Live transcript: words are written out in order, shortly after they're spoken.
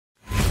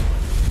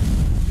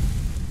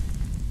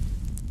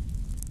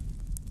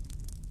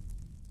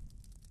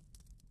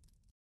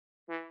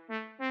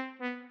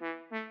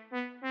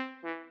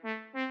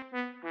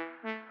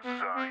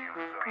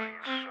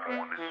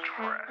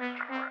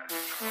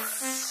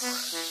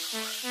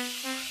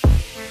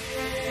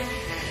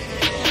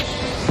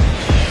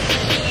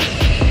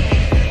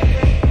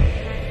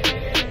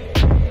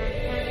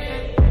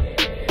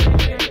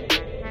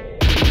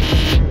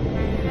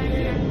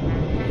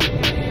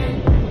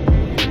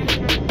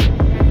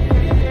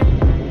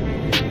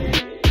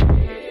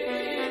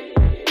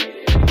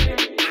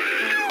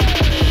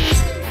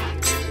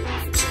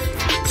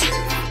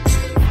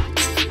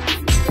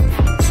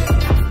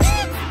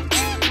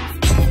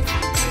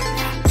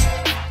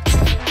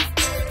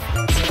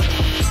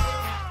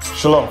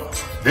Shalom.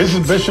 This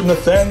is Bishop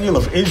Nathaniel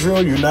of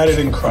Israel United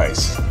in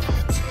Christ.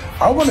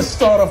 I want to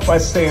start off by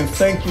saying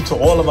thank you to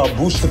all of our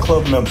Booster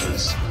Club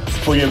members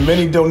for your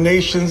many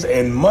donations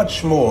and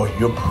much more,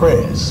 your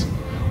prayers.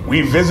 We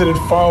visited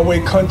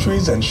faraway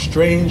countries and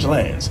strange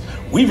lands.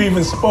 We've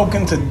even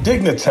spoken to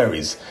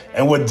dignitaries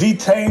and were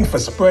detained for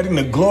spreading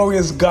the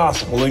glorious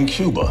gospel in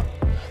Cuba.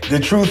 The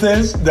truth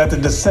is that the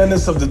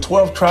descendants of the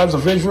 12 tribes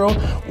of Israel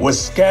were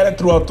scattered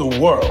throughout the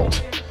world.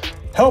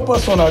 Help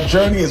us on our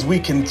journey as we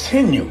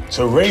continue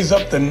to raise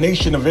up the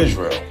nation of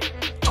Israel.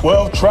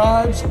 12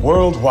 tribes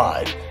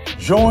worldwide.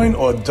 Join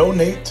or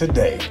donate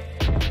today.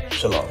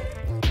 Shalom.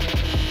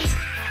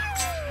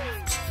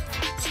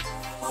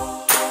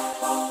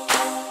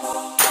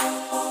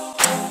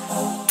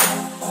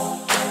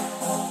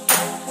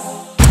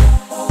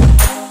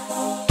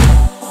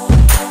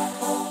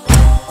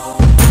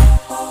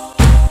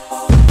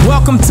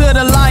 Welcome to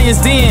the Lion's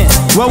Den,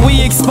 where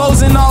we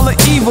exposing all the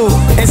evil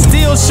and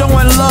still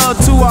showing love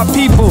to our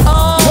people.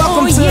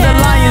 Welcome to the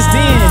Lion's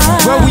Den,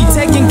 where we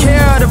taking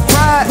care of the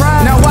pride.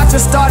 Now watch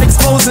us start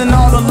exposing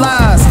all the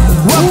lies.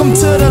 Welcome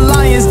to the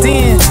Lion's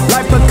Den,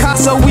 like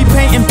Picasso we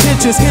painting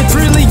pictures,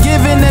 freely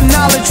giving the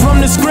knowledge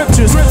from the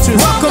scriptures.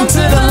 Welcome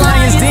to the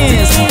Lion's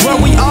Den, where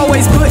we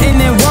always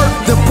putting in work.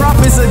 The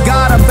prophets of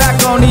God are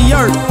back on the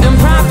earth.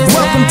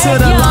 Welcome to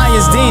the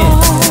Lion's Den.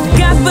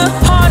 Got the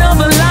heart of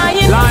a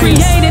lion,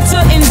 created to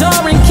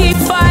endure and keep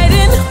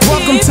fighting.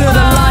 Welcome to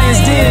the Lion's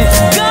Den.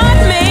 God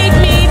made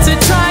me to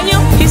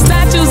triumph. His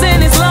statutes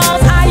and his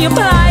laws, I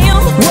apply them.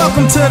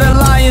 Welcome to the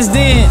Lion's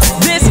Den.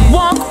 This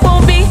walk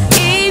won't be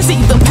easy.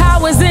 The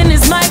power's in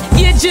his might.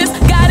 You just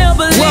gotta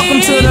believe.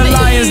 Welcome to the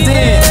Lion's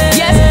Den.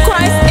 Yes,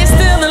 Christ is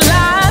still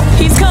alive.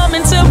 He's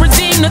coming to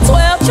redeem the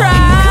 12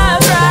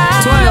 tribes.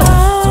 12.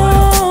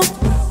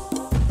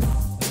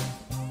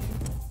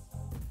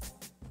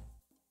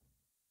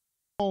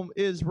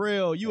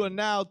 Israel, you are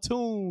now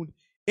tuned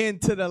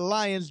into the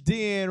Lion's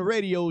Den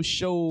radio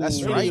show.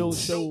 That's right. Radio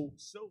show.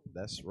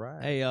 That's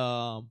right. Hey,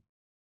 how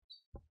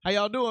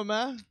y'all doing,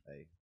 man?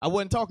 Hey. I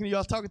wasn't talking to you. I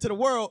was talking to the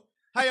world.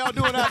 How y'all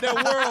doing out there,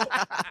 world?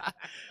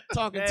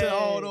 Talking to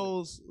all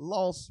those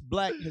lost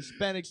Black,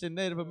 Hispanics, and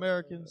Native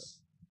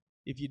Americans.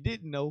 If you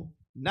didn't know,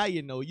 now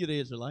you know. You're the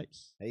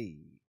Israelites. Hey.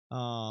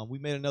 We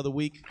made another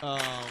week.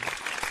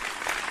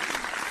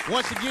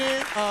 Once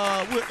again,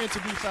 we'll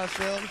introduce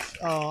ourselves.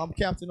 I'm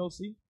Captain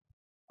OC.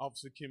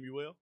 Officer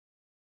Kimuel.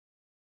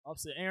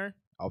 Officer Aaron.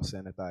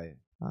 Officer Nathaniel.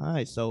 All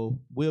right, so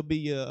we'll be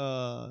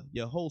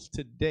your host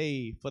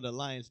today for the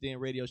Lion's Den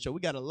radio show.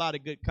 We got a lot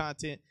of good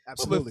content.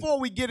 Absolutely. But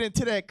before we get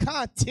into that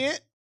content,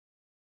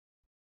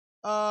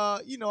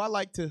 I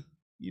like to,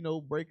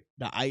 break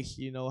the ice.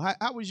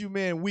 How was you,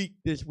 man, week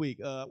this week?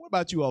 What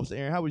about you, Officer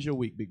Aaron? How was your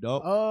week, big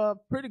dog?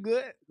 Pretty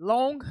good.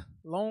 Long.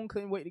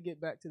 Couldn't wait to get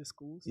back to the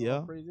school. So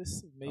Yeah.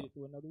 Praises. Made it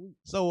through another week.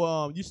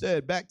 So you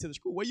said back to the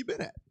school. Where you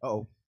been at?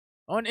 Oh.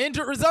 On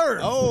injured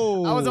reserve.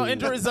 Oh. I was on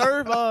injured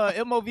reserve.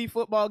 MOV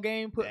football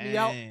game put me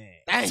out.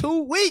 Dang.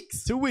 2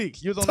 weeks. 2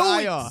 weeks. You was on 2 the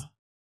weeks. IR.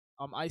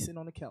 I'm icing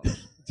on the couch.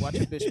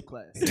 Watching Bishop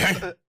class.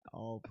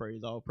 All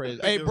praise, all praise.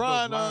 Hey,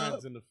 Brian.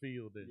 Lines in the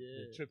field that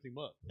tripped him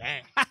up.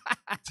 Dang.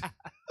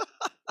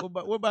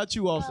 What about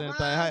you, Officer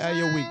Nathaniel? How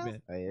your week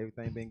been? Hey,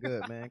 everything been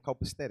good, man.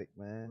 Copacetic,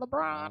 man.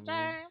 LeBron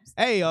James.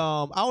 Hey,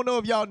 I don't know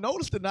if y'all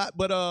noticed or not,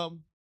 but I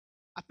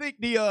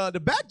think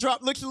the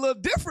backdrop looks a little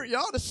different,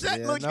 y'all. The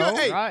set looks good.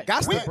 Hey, right.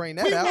 Got to bring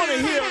that we out. want to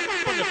hear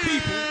from the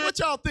people. What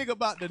y'all think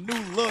about the new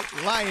look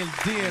Lion's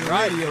Den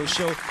radio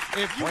show?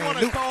 If you want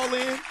to call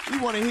in, we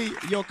want to hear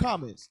your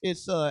comments.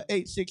 It's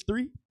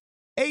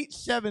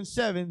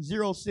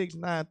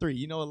 863-877-0693.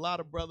 You know, a lot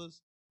of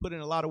brothers put in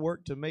a lot of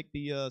work to make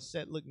the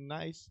set look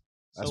nice.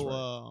 That's So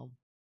right.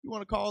 you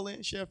want to call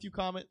in, share a few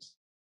comments,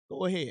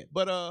 go ahead.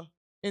 But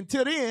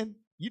until then,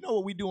 you know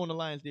what we do on the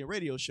Lion's Den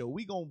radio show.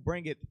 We going to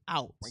bring it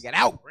out. Bring it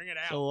out. Bring it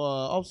out. So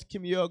Officer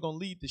Kimuel going to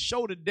lead the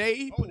show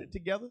today, put it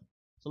together.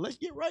 So let's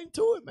get right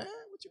into it, man.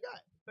 What you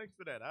got? Thanks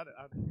for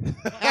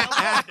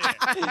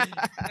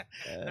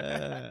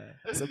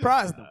that.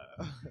 Surprised them.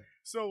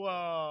 So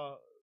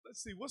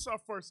let's see. What's our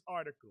first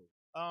article?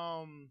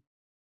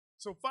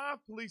 So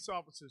 5 police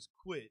officers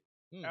quit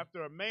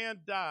after a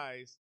man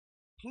dies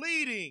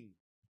pleading.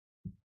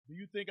 Do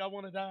you think I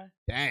want to die?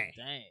 Dang.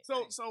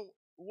 So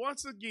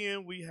once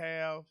again, we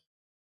have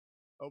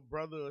a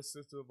brother or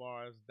sister of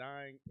ours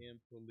dying in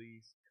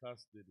police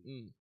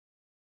custody.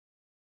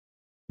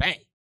 Bang.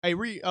 Hey,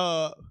 Reed,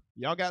 y'all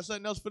got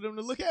something else for them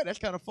to look at? That's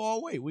kind of far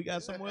away. We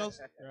got somewhere else?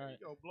 Right.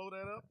 You gonna blow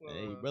that up?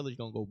 Hey, brother's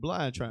going to go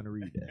blind trying to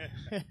read that.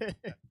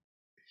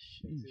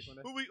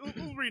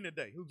 Who's reading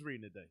today? Who's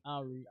reading today?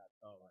 I'll read.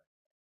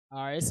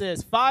 All right. It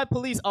says 5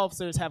 police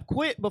officers have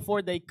quit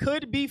before they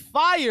could be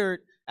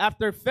fired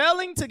after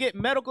failing to get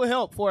medical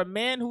help for a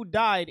man who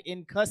died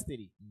in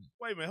custody.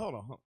 Wait a minute, hold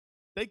on.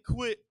 They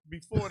quit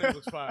before they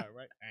was fired,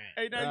 right?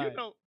 Hey, now you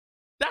know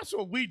that's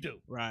what we do.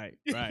 Right.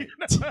 I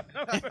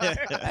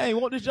ain't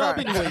want this job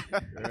anyway.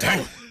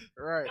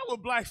 Right. That's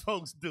what black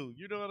folks do.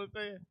 You know what I'm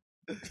saying?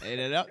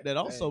 And that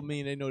also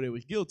mean they know they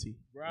was guilty.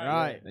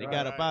 Right. They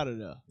got up out of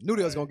there. Knew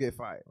they was gonna get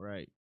fired.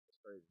 Right.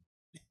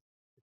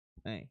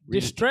 Dang.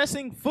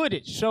 Distressing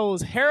footage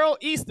shows Harold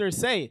Easter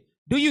say,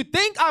 "Do you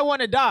think I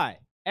want to die?"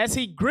 as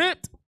he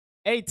gripped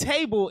a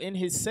table in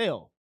his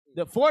cell.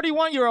 The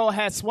 41-year-old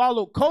had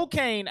swallowed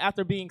cocaine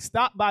after being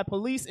stopped by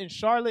police in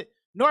Charlotte,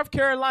 North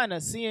Carolina,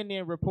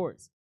 CNN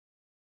reports.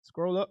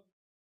 Scroll up.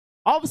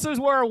 Officers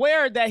were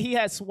aware that he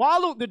had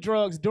swallowed the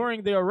drugs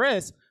during the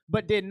arrest,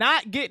 but did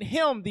not get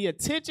him the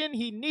attention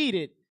he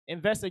needed,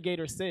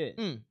 investigators said.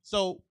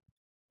 So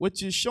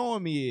what you're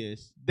showing me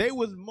is they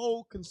was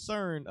more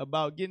concerned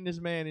about getting this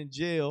man in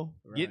jail,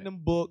 getting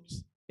them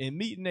books, and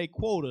meeting their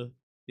quota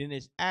than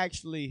it's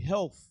actually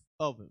health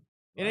of him.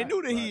 And they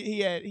knew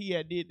that he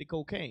had did the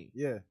cocaine.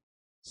 Yeah.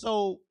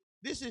 So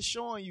this is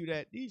showing you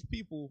that these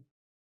people,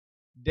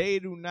 they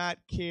do not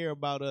care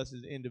about us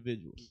as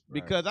individuals.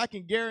 Because I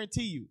can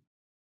guarantee you,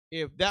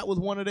 if that was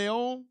one of their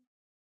own,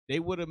 they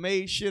would have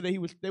made sure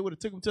that they would have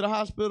took him to the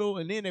hospital,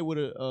 and then they would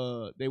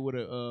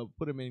have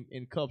put him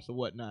in cuffs or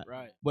whatnot.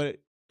 Right. But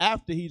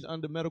after he's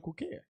under medical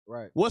care.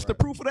 Right. What's the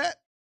proof of that?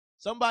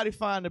 Somebody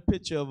find a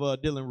picture of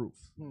Dylan Roof.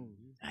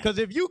 Because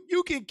if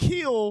you can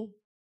kill,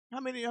 how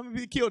many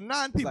people killed?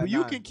 9 people. Like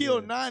you 9, can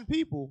kill yeah. 9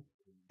 people,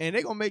 and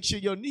they're going to make sure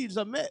your needs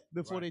are met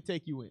before they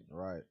take you in.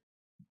 Right.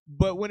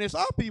 But when it's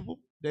our people,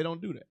 they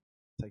don't do that.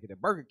 Take it at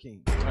Burger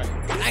King.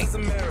 Right. Nice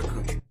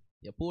America.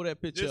 Yeah, pull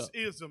that picture This up.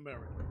 is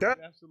America.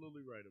 You're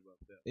absolutely right about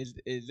that.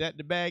 Is that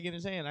the bag in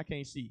his hand? I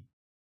can't see.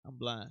 I'm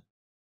blind.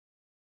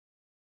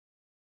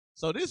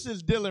 So this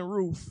is Dylan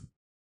Roof.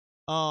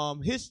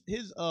 His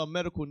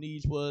medical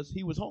needs was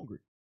he was hungry.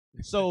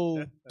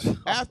 So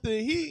after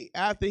he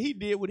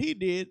did what he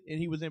did and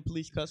he was in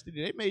police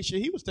custody, they made sure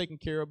he was taken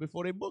care of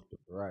before they booked him.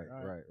 Right.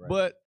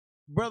 But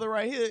brother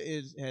right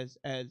here has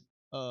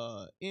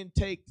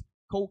intake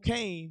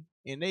cocaine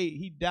and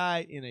he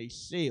died in a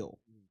cell.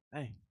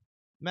 Dang.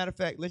 Matter of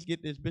fact, let's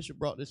get this. Bishop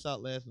brought this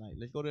out last night.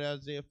 Let's go to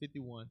Isaiah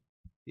 51,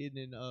 hidden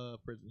in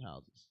prison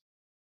houses.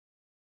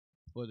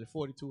 Was it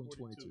 42 and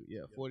 22?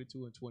 Yeah,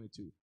 42 and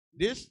 22.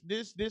 This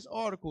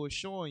article is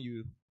showing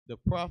you the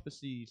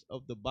prophecies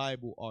of the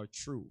Bible are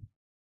true.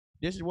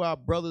 This is where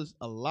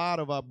a lot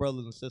of our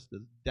brothers and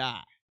sisters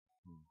die.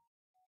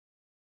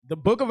 The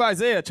book of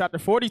Isaiah, chapter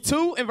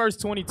 42 and verse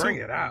 22. Bring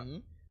it out.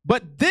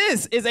 But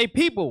this is a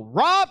people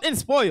robbed and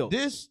spoiled.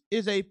 This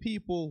is a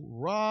people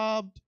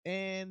robbed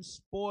and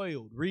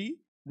spoiled. Read.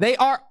 They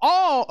are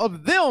all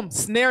of them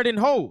snared in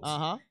holes.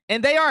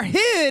 And they are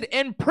hid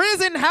in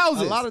prison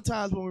houses. A lot of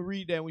times when we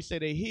read that and we say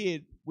they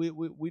hid,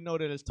 we know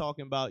that it's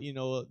talking about,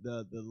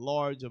 the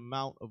large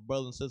amount of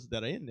brothers and sisters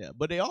that are in there.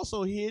 But they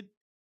also hid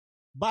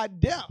by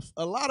death.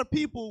 A lot of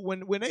people,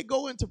 when they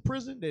go into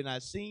prison, they're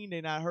not seen,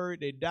 they're not heard,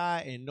 they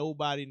die, and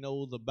nobody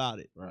knows about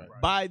it. Right.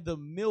 By the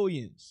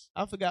millions.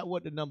 I forgot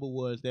what the number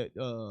was that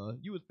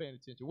you was paying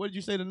attention. What did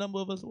you say the number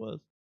of us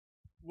was?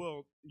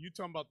 Well, you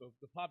talking about the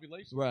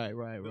population. Right.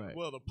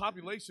 Well, the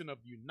population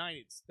of the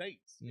United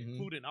States,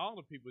 including all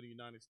the people in the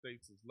United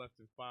States, is less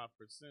than 5%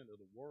 of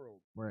the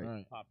world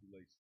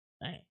population.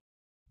 Dang.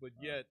 But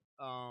yet,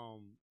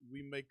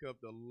 we make up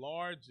the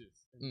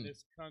largest in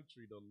this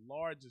country, the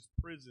largest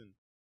prison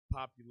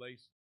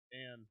population,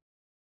 and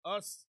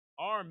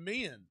our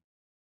men,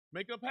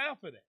 make up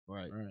half of that.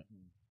 Right.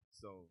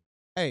 So,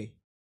 Hey,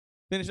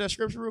 finish that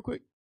scripture real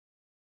quick.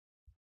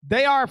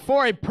 They are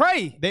for a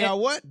prey. They are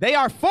what? They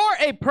are for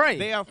a prey.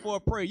 They are for a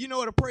prey. You know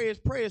what a prey is?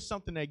 Prey is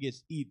something that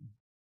gets eaten.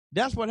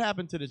 That's what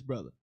happened to this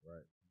brother.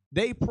 Right.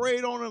 They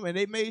preyed on him and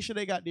they made sure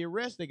they got the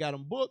arrest. They got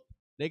him booked.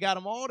 They got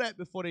him all that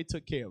before they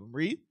took care of him.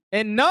 Read.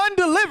 And none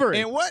delivered.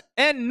 And what?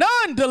 And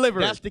none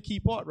delivered. That's the key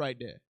part right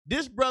there.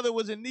 This brother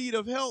was in need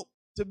of help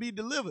to be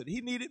delivered.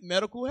 He needed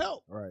medical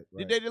help. Right.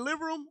 Did they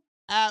deliver him?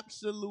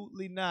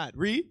 Absolutely not.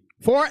 Read.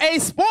 For a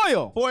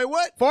spoil. For a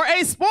what? For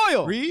a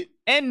spoil. Read.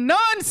 And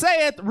none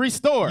saith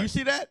restore. You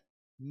see that?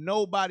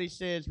 Nobody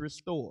says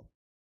restore.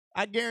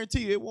 I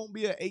guarantee you it won't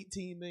be an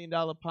 $18 million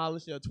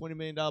policy or $20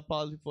 million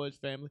policy for his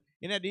family.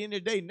 And at the end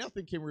of the day,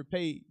 nothing can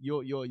repay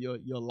your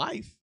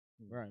life.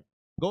 Right.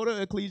 Go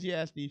to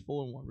Ecclesiastes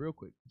 4:1 real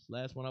quick. It's the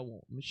last one I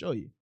want. Let me show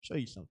you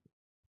something.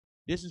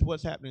 This is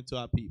what's happening to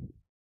our people.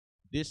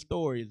 This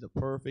story is a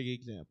perfect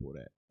example of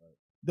that.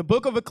 The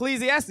book of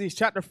Ecclesiastes,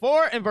 chapter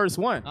 4 and verse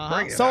 1.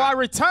 So out. I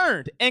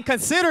returned and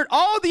considered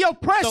all the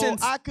oppressions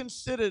So I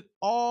considered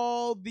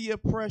all the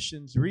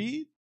oppressions.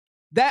 Read.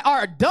 that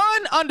are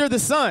done under the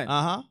sun.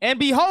 And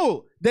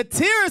behold, the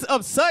tears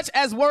of such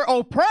as were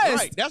oppressed.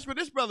 Right. That's what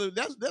this brother,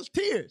 that's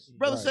tears.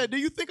 Brother said, do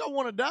you think I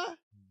want to die?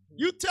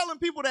 You telling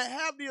people that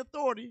have the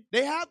authority,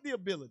 they have the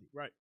ability.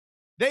 Right.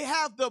 They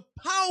have the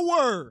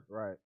power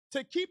Right.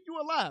 to keep you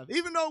alive.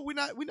 Even though we're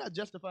not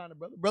justifying the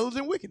brother. Brothers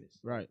in wickedness.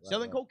 Right.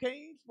 Selling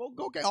cocaine, smoking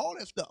cocaine, all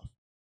that stuff.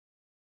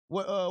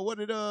 What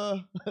did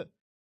that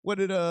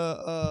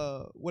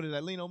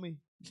lean on me?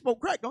 You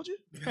smoke crack, don't you?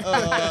 What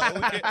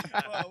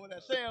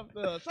that Sam?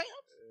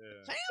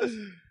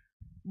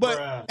 But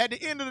at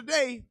the end of the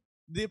day,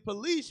 the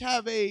police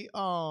have a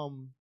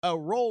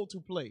role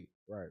to play.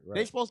 Right.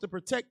 They're supposed to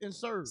protect and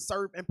serve.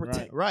 Serve and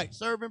protect. Right.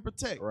 Serve and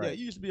protect. Right. Yeah,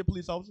 you used to be a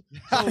police officer.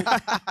 So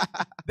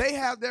they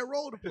have that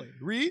role to play.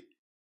 Read.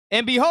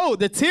 And behold,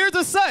 the tears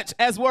of such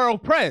as were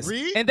oppressed,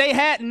 Read. and they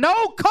had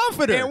no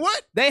comforter. And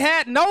what? They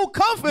had no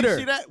comforter. You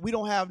see that? We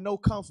don't have no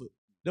comfort.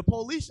 The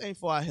police ain't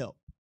for our help.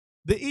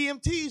 The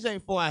EMTs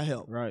ain't for our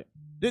help. Right.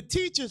 The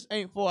teachers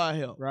ain't for our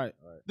help. Right.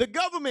 The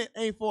government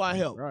ain't for our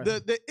help. Right.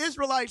 The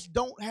Israelites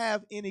don't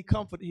have any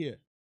comfort here.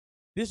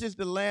 This is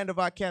the land of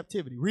our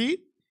captivity. Read.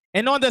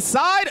 And on the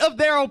side of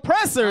their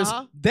oppressors,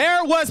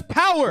 there was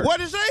power.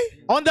 What is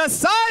it? On the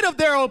side of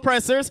their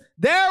oppressors,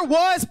 there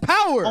was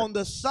power. On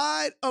the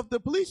side of the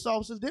police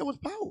officers, there was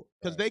power.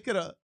 Because they could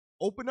have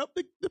opened up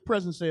the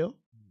prison cell.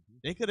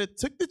 They could have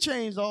took the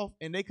chains off,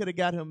 and they could have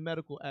got him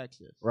medical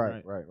access.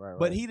 Right.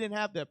 But he didn't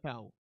have that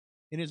power.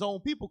 And his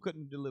own people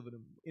couldn't deliver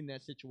them in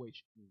that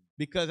situation.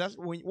 Because that's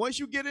when once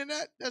you get in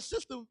that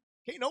system,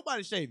 can't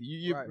nobody save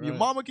you. Your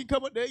mama can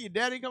come up there, your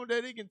daddy can come up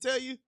there, they can tell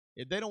you.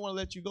 If they don't want to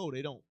let you go,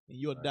 they don't. And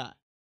you'll die.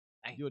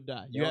 You'll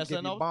die. You don't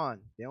give you bond.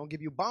 They don't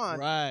give you bond.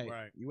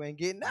 Right. You ain't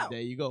getting out. There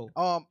you go.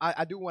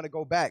 I do want to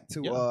go back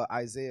to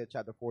Isaiah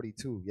chapter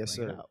 42. Yes,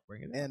 Bring sir. it out.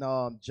 Bring it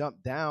out. And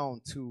jump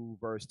down to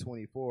verse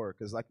 24.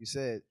 Because like you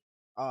said,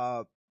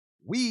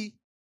 we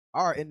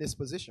are in this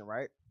position,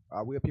 right?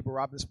 We are people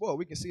robbed and spoiled.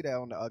 We can see that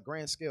on a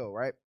grand scale,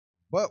 right?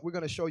 But we're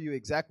going to show you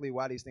exactly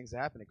why these things are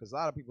happening. Because a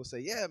lot of people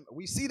say, yeah,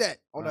 we see that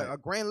on a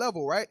grand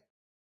level, right?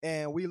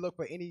 And we look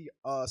for any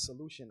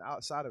solution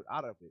out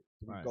of it.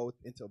 We go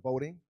into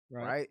voting,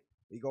 right?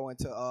 We go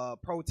into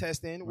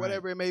protesting,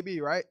 whatever it may be,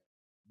 right?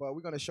 But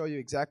we're going to show you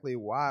exactly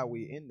why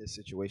we in this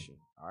situation,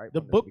 all right?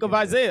 The book of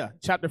Isaiah,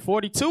 chapter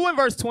 42 and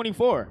verse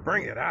 24.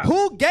 Bring it out.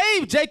 Who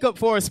gave Jacob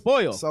for a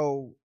spoil?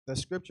 So the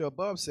scripture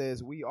above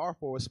says we are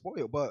for a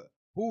spoil, but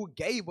who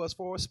gave us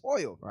for a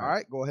spoil? All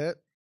right, go ahead.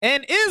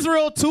 And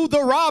Israel to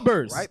the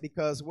robbers. Right,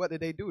 because what did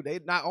they do? They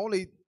not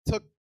only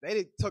took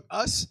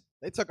us,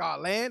 they took our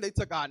land, they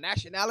took our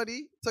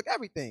nationality, took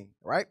everything.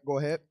 Right, go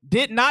ahead.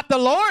 Did not the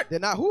Lord?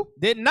 Did not who?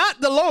 Did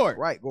not the Lord?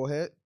 Right, go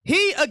ahead.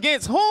 He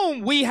against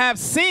whom we have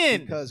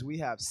sinned. Because we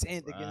have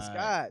sinned against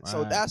God.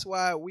 So that's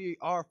why we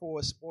are for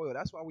a spoil.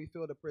 That's why we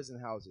fill the prison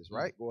houses,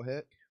 right? Go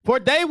ahead. For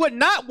they would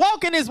not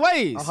walk in his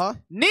ways.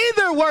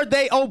 Neither were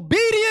they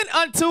obedient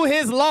unto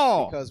his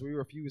law. Because we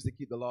refuse to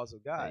keep the laws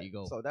of God. There you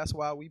go. So that's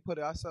why we put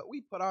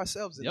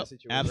ourselves in this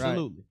situation.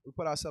 Absolutely. We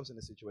put ourselves in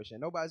this situation.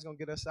 Nobody's gonna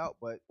get us out,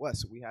 but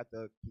us. We have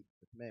to keep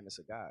the commandments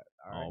of God.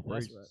 All right.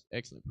 That's right.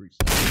 Excellent preach.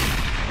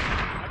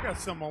 I got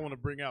something I want to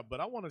bring out, but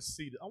I want to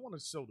see. I want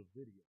to show the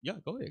video. Yeah,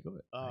 go ahead.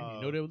 I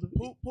didn't know there was a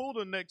video. Pull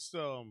the next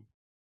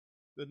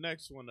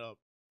one up,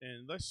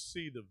 and let's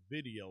see the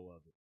video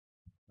of it.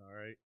 All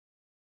right.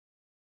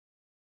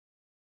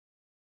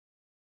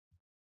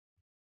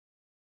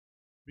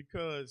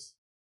 Because,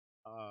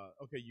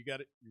 okay, you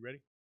got it? You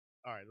ready?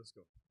 All right, let's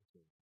go.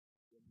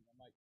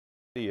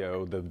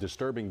 The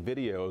disturbing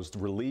videos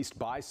released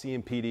by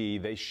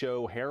CMPD, they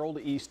show Harold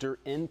Easter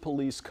in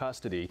police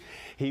custody.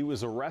 He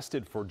was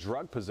arrested for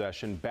drug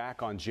possession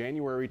back on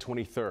January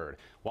 23rd.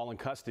 While in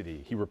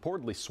custody, he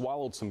reportedly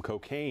swallowed some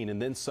cocaine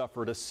and then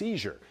suffered a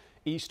seizure.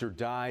 Easter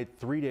died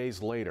 3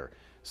 days later.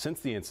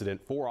 Since the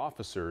incident, 4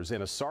 officers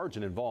and a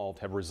sergeant involved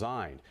have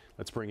resigned.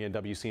 Let's bring in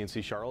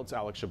WCNC Charlotte's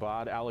Alex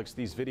Shabbat. Alex,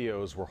 these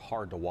videos were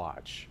hard to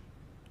watch.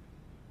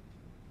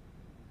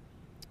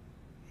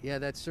 Yeah,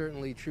 that's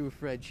certainly true,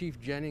 Fred.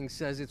 Chief Jennings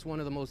says it's one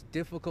of the most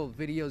difficult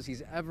videos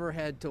he's ever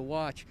had to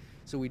watch.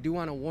 So we do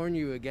want to warn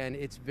you again,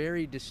 it's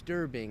very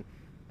disturbing.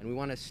 And we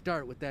want to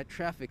start with that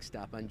traffic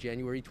stop on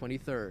January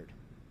 23rd.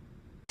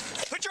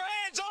 Put your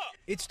hands up!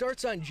 It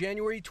starts on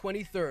January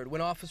 23rd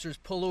when officers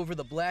pull over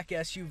the black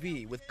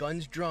SUV with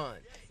guns drawn.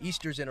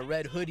 Easter's in a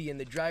red hoodie in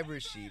the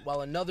driver's seat,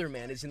 while another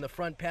man is in the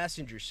front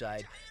passenger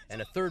side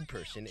and a third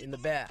person in the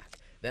back.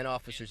 Then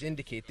officers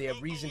indicate they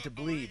have reason to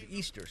believe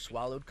Easter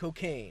swallowed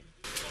cocaine.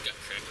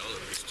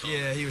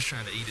 Yeah, he was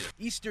trying to eat it.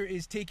 Easter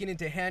is taken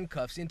into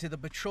handcuffs into the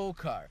patrol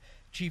car.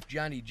 Chief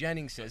Johnny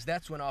Jennings says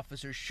that's when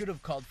officers should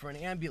have called for an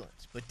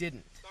ambulance, but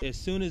didn't. As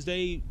soon as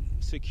they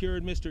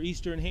secured Mr.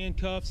 Easter in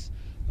handcuffs,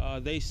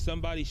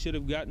 somebody should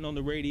have gotten on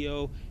the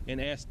radio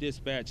and asked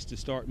dispatch to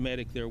start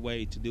medic their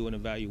way to do an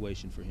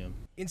evaluation for him.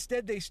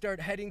 Instead, they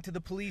start heading to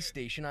the police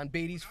station on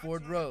Beatty's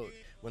Ford Road.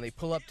 When they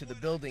pull up to the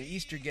building,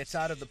 Easter gets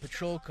out of the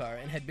patrol car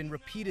and had been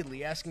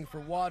repeatedly asking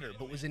for water,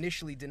 but was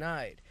initially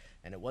denied.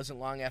 And it wasn't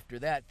long after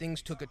that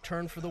things took a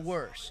turn for the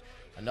worse.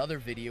 Another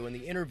video in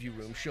the interview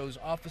room shows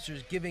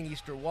officers giving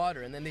Easter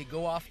water, and then they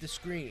go off the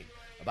screen.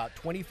 About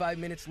 25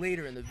 minutes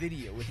later in the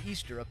video, with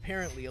Easter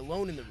apparently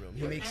alone in the room,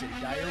 he makes a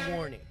dire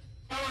warning.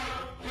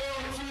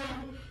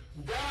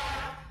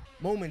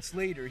 Moments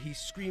later, he's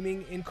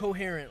screaming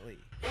incoherently.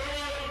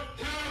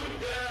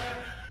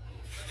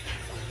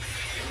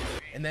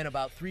 And then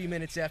about 3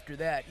 minutes after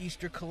that,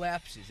 Easter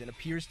collapses and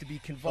appears to be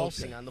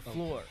convulsing on the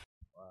floor.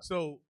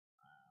 So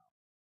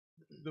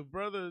the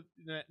brother,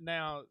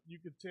 now you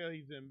could tell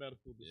he's in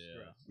medical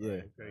distress. Yeah.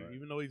 Right? Okay.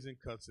 Even though he's in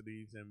custody,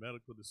 he's in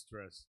medical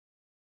distress.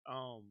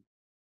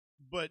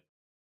 But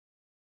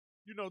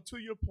you know, to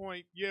your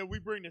point, yeah, we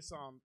bring this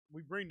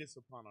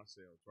upon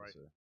ourselves, right?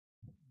 Yes,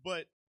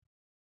 but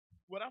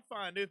what I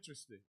find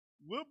interesting,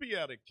 we'll be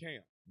at a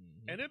camp,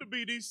 and it'll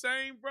be these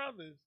same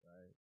brothers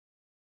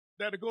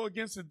that'll go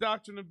against the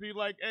doctrine and be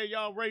like, hey,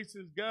 y'all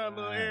racist, God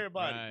love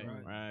everybody.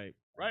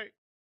 Right.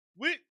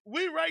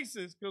 We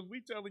racist because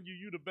we telling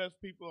you the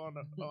best people on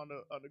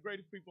the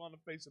greatest people on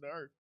the face of the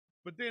earth.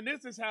 But then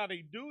this is how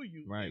they do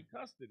you in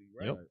custody,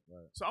 right? Yep.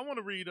 So I want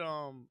to read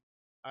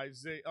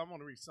Isaiah. I want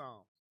to read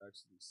Psalms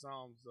actually.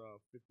 Psalms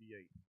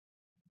 58.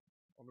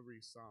 I want to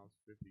read Psalms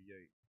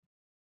 58.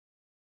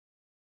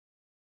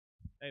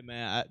 Hey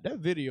man, that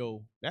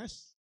video.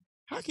 That's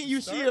how can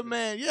you see a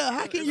man? Yeah,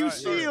 how can you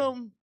see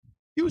him?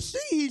 You see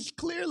he's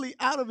clearly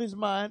out of his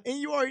mind, and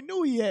you already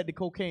knew he had the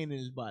cocaine in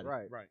his body.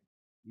 Right.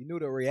 You knew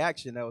the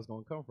reaction that was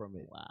going to come from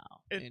it.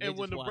 Wow. And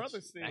when the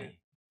brother said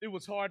it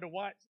was hard to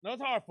watch, no,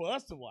 it's hard for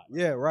us to watch.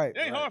 Yeah, right. It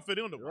ain't hard for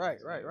them to watch.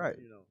 Right.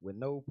 You know, with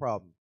no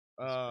problem.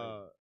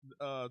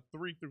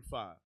 3 through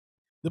 5.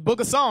 The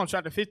book of Psalms,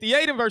 chapter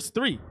 58 and verse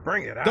 3.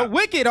 Bring it out. The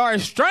wicked are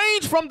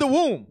estranged from the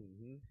womb.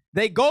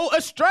 They go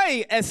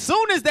astray as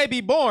soon as they be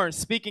born,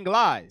 speaking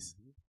lies.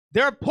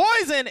 Their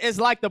poison is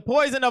like the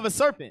poison of a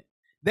serpent.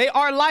 They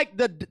are like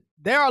the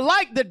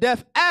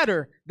deaf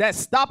adder that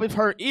stoppeth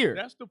her ear.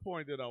 That's the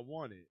point that I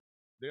wanted.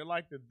 They're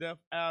like the deaf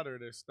adder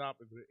that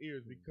stoppeth their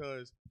ears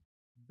because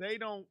they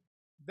don't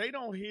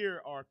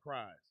hear our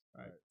cries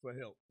for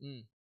help.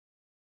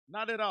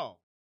 Not at all.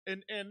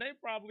 And they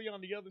probably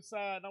on the other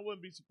side. And I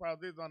wouldn't be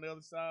surprised if they're on the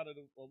other side of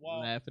the wall,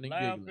 laughing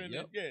and giggling.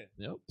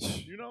 Yep.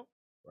 You know.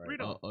 Right.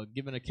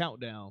 Giving a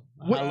countdown.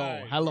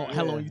 Right. How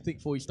long you think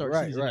before you start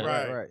seasoning?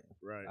 Right.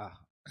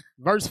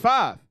 Verse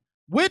 5.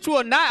 Which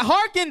will not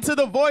hearken to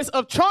the voice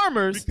of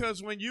charmers.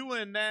 Because when you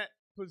in that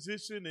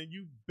position and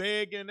you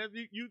begging,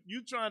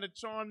 you trying to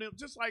charm them,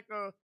 just like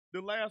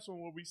the last one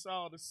where we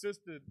saw the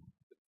sister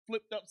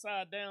flipped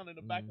upside down in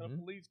the back of the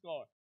police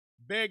car,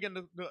 begging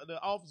the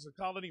officer,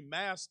 calling him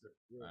master.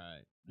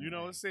 Right. You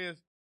know, it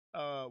says,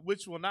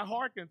 which will not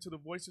hearken to the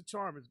voice of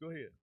charmers. Go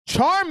ahead.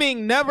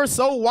 Charming never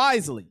so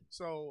wisely.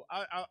 So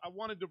I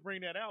wanted to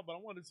bring that out, but I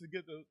wanted to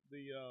get the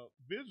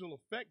visual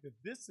effect that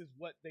this is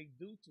what they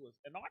do to us.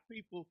 And our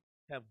people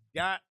have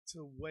got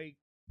to wake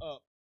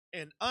up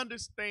and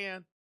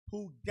understand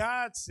who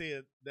God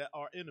said that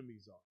our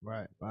enemies are.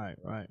 Right. All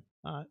right,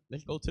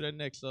 let's go to the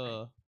next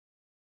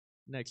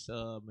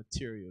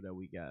material that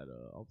we got.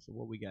 So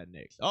what we got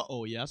next?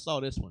 Yeah, I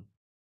saw this one.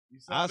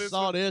 I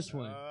saw this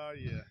one.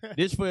 Yeah.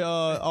 This for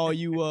all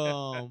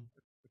you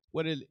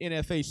what is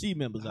NFAC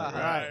members out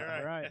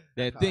there? Right.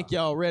 That think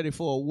y'all ready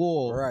for a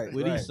war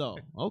with Esau.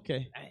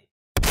 Okay. Hey,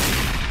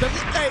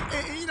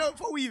 you know,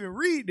 before we even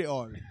read the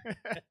article,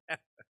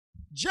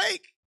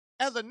 Jake,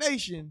 as a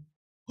nation,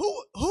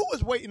 who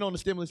was waiting on the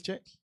stimulus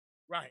checks?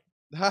 Right.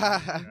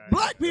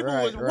 Black people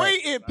was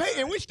waiting,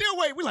 paying. We still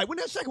wait. We like, when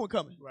that second one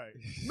coming? Right.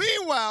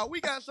 Meanwhile,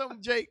 we got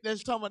some Jake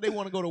that's talking about they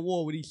want to go to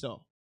war with Esau.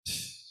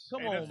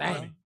 Come on,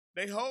 man.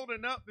 They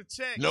holding up the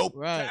check. Nope.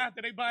 Right.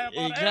 After they buy up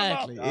all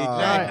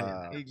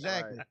the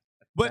Exactly. Right.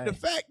 But the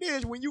fact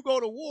is, when you go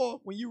to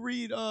war, when you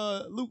read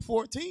Luke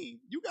 14,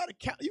 you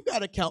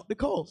gotta count the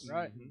cost.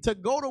 Right. To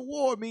go to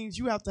war means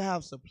you have to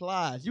have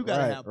supplies. You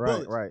gotta have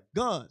bullets,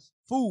 guns,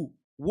 food,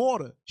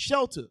 water,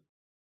 shelter,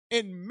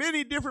 in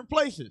many different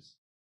places.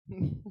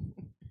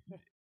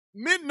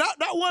 Not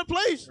one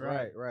place.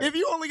 Right. If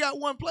you only got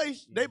one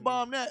place, they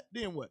bomb that.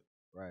 Then what?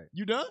 Right.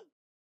 You done?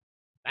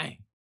 Dang.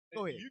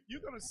 Go ahead.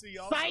 You're gonna see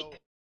also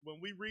when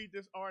we read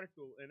this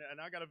article, and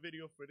I got a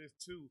video for this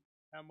too.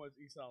 How much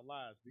Esau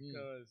lies,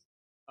 because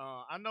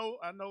I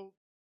know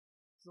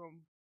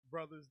some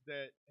brothers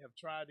that have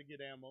tried to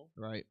get ammo,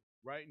 right,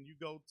 and you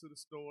go to the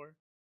store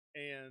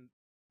and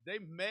they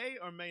may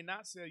or may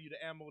not sell you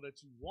the ammo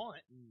that you want,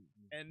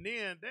 and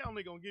then they're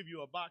only gonna give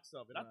you a box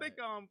of it. I think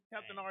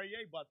Captain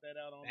REA bought that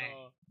out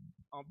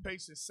on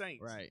Patient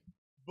Saints, right?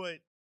 But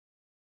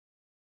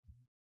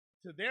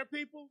to their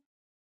people,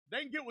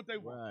 they can get what they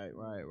want.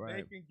 Right.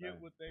 They can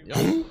get what they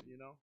want. You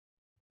know.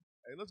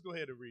 Hey, let's go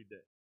ahead and read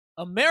that.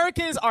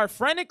 Americans are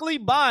frantically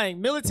buying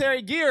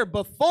military gear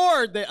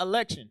before the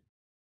election.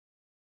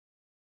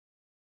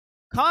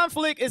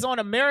 Conflict is on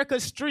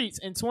America's streets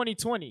in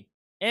 2020,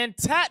 and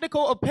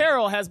tactical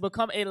apparel has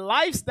become a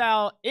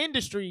lifestyle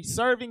industry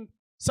serving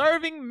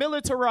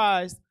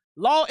militarized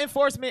law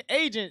enforcement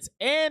agents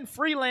and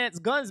freelance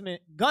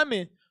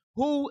gunmen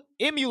who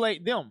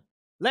emulate them.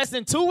 Less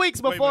than 2 weeks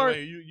before...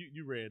 Wait,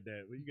 you read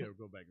that. Well, you got to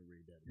go back and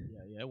read that.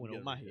 Yeah, it went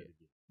over my head.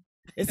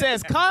 It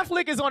says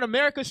conflict is on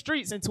America's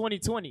streets in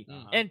 2020,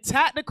 and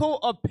tactical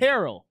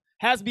apparel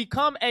has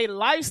become a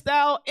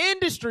lifestyle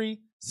industry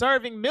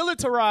serving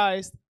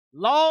militarized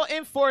law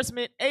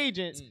enforcement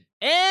agents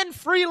and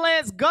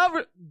freelance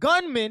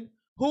gunmen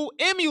who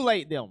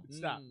emulate them.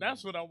 Stop.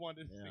 That's what I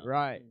wanted to see.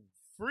 Right.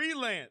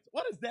 Freelance.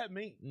 What does that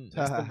mean?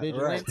 That's the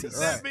vigilantes. What does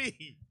that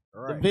mean?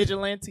 The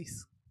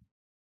vigilantes.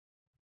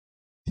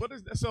 What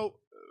is that? So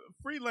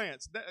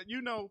freelance.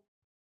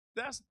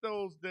 That's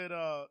those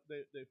that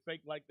they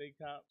fake like they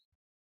cops,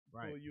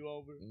 pull you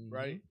over,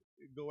 right?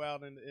 Go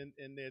out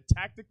in their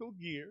tactical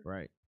gear,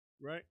 right.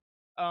 Right.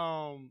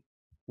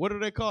 What do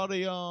they call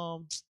the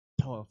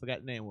I forgot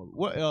the name of it.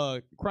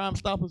 What Crime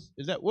Stoppers?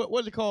 Is that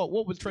what's it called?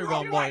 What was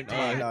Trayvon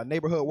Martin?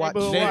 Neighborhood Watch.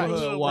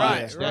 Neighborhood Watch.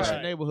 Right, That's right.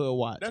 your Neighborhood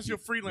Watch. That's your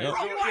freelance.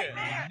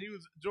 Yeah. He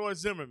was George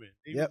Zimmerman.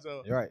 He was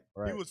right.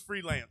 He was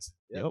freelance.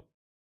 Yep.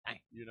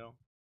 You know.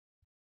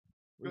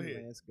 Go ahead.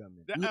 Freelance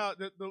gunman.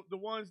 The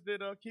ones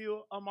that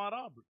killed Ahmaud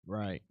Arbery.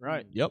 Right.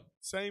 Right. Yep.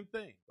 Same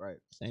thing. Right.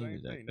 Same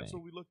thing. That's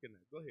what we're looking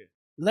at. Go ahead.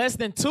 Less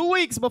than 2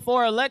 weeks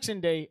before Election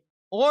Day,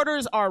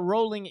 orders are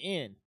rolling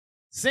in.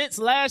 Since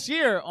last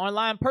year,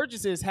 online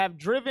purchases have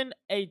driven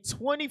a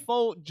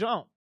 20-fold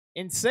jump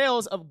in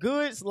sales of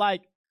goods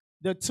like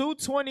the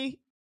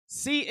 220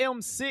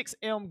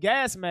 CM6M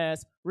gas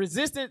mask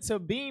resistant to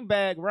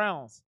beanbag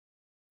rounds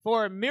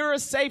for mirror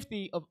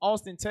safety of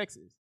Austin,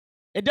 Texas.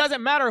 It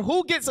doesn't matter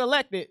who gets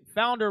elected,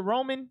 founder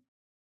Roman,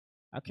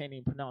 I can't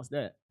even pronounce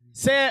that,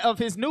 said of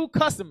his new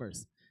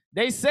customers.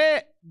 They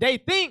said they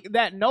think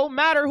that no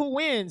matter who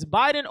wins,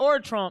 Biden or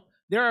Trump,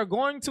 there are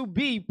going to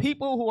be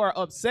people who are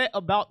upset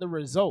about the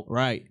result.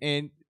 Right.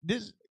 And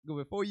this,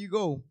 before you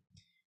go,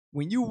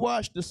 when you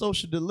watch The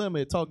Social Dilemma,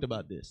 it talked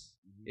about this.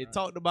 It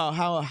talked about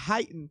how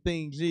heightened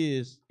things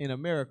is in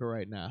America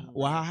right now,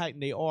 or how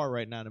heightened they are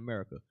right now in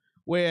America.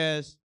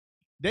 Whereas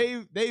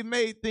they've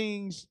made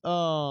things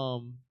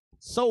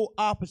so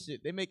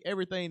opposite. They make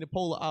everything the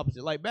polar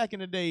opposite. Like back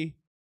in the day,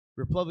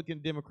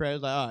 Republican,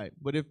 Democrats, like, all right,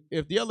 but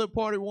if the other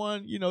party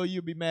won, you know,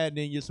 you'll be mad and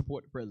then you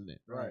support the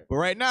president. Right. But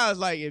right now, it's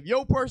like if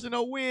your person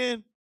don't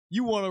win,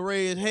 you want to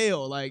raise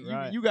hell. Like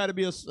you got to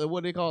be a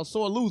what they call a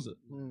sore loser.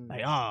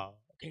 Like, I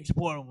can't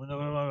support him.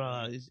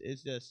 It's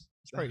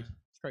crazy.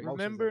 It's crazy.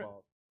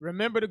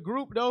 Remember the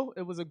group though?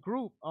 It was a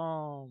group.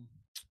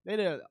 They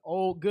did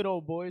good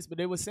old boys, but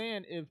they were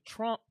saying if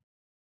Trump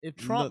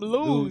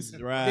lose,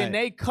 then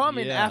they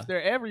coming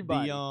after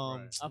everybody.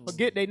 I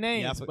forget their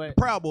names, but the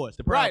Proud Boys.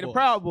 The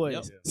Proud Boys.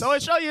 Yep. So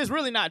it show you it's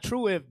really not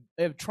true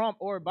if Trump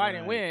or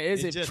Biden win.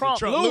 It's if just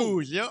Trump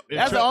lose. Yep.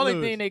 That's the only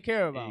thing they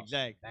care about.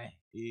 Exactly.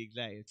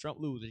 If Trump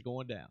lose, it's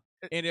going down.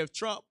 And if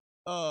Trump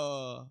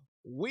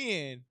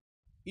win,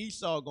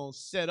 Esau gonna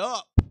set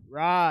up.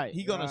 Right.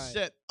 He gonna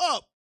set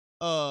up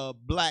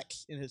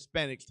blacks and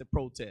Hispanics to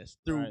protest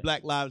through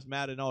Black Lives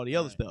Matter and all the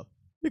other stuff.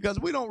 Because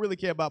we don't really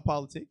care about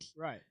politics.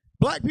 Right.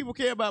 Black people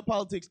care about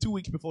politics 2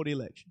 weeks before the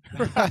election.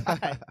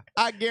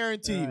 I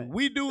guarantee you.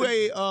 We do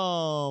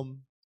a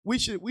we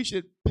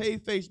should pay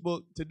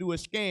Facebook to do a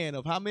scan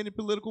of how many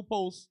political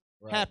posts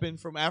happened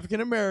from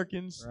African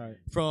Americans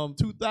from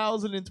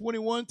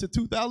 2021 to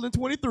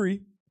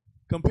 2023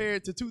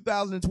 compared to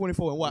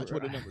 2024 and watch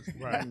what the numbers.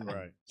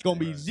 Right. It's gonna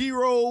be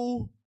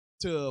 0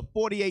 to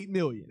 48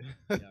 million.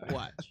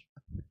 Watch.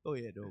 Go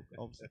ahead,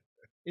 though.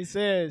 It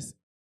says,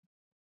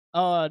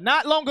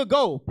 not long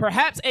ago,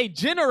 perhaps a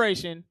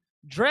generation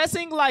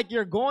dressing like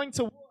you're going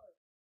to war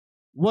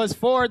was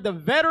for the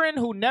veteran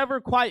who never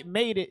quite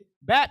made it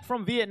back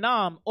from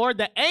Vietnam, or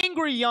the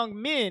angry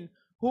young men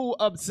who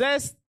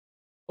obsess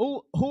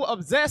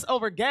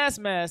over gas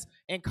masks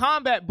and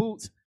combat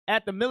boots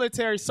at the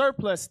military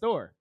surplus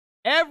store.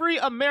 Every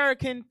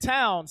American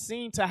town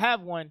seemed to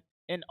have one,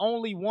 and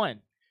only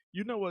one.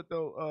 You know what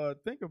though?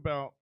 Think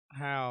about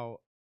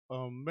how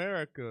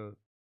America,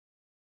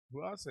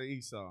 well, I say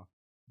Esau,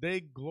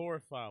 they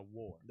glorify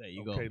war. There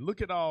you go. Okay,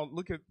 look at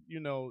you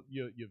know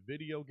your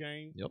video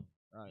games. Yep.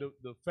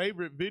 The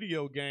favorite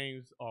video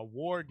games are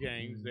war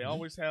games. They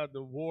always have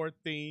the war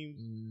themes.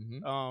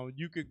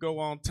 You could go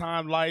on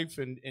Time Life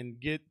and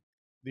get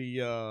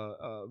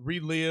the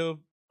relive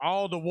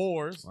all the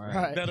wars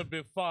that have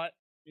been fought.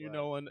 You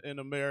know, in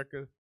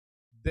America,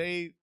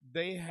 they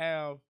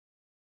have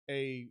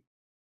a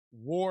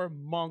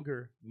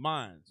warmonger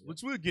minds,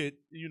 which we'll get,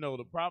 you know,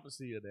 the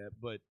prophecy of that,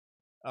 but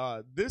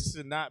this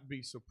should not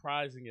be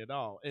surprising at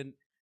all.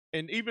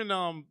 And even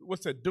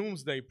what's that,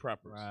 Doomsday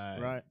Preppers,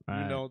 right.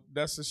 You know,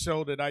 that's a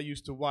show that I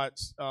used to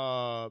watch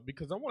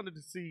because I wanted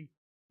to see,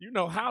 you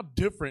know, how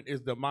different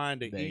is the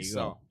mind of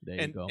Esau.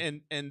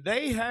 And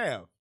they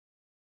have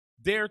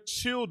their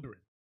children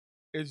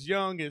as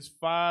young as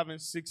 5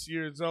 and 6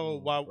 years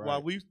old,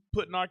 while we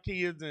putting our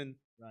kids in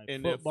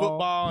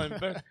football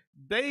and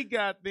they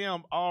got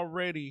them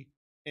already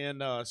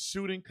in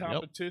shooting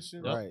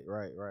competitions.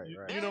 Right.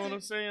 You know what I'm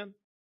saying?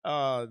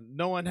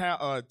 Knowing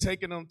how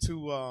taking them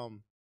to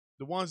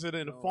the ones that are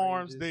in the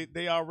farms,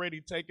 they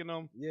already taking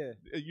them. Yeah.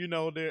 You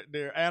know,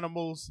 their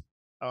animals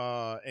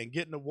and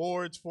getting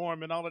awards for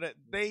them and all of that.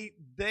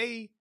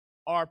 They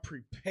are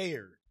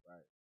prepared.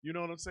 Right. You know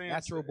what I'm saying?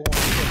 Natural born.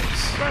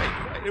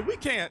 Right. And we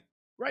can't.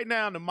 Right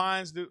now, in the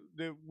minds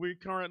that we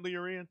currently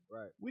are in,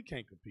 we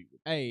can't compete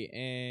with them. Hey,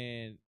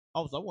 and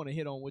also I want to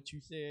hit on what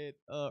you said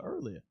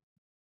earlier.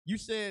 You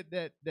said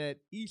that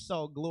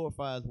Esau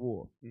glorifies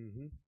war.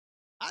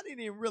 I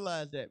didn't even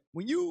realize that.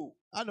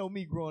 I know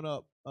me growing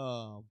up,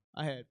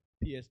 I had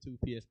PS2,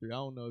 PS3. I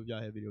don't know if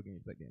y'all had video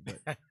games back then,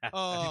 but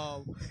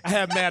I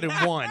had Madden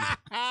 1.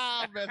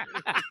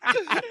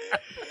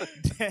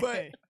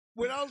 But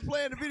when I was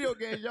playing the video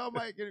games, y'all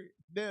might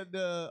get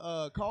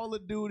the Call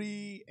of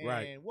Duty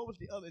and what was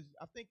the other?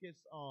 I think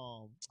it's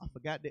I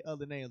forgot the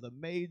other name. The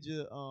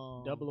major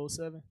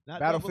 007, not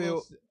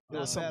Battlefield. 007, It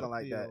was something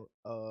like that.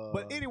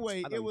 But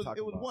anyway, it was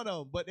one of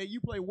them. But then you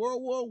play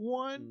World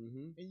War I,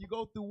 and you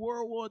go through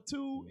World War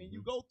II, and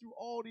you go through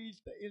all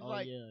these. It's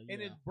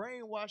and it's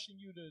brainwashing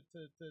you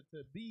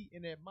to be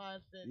in that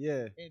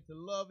mindset, and to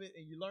love it,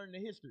 and you learn the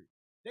history.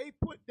 They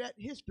put that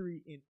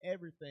history in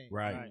everything,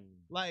 right?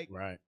 Like,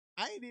 right.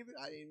 I didn't even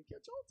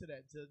catch on to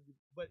that.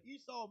 But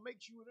Esau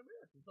makes you an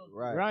American. So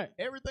Right.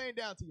 Everything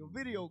down to your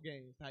video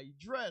games, how you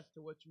dress,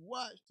 to what you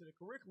watch, to the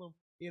curriculum,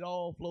 it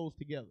all flows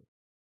together.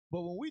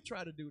 But when we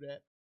try to do that,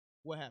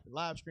 what happens?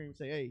 Live stream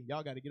say, hey,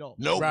 y'all got to get off.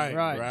 Nope.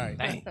 Right.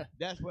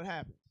 That's what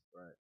happens.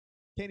 Right.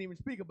 Can't even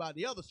speak about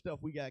the other stuff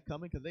we got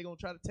coming because they're going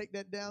to try to take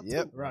that down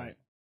Yep. too. Right.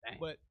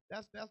 But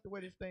that's the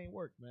way this thing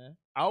works, man.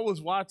 I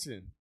was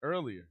watching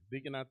earlier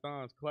Deacon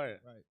Athon's class.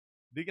 Right.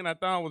 Deacon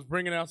Athon was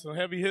bringing out some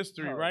heavy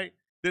history, right?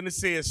 Then it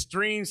said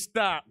stream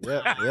stop.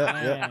 Yep.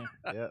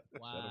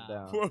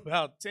 Wow. For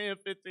about 10,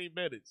 15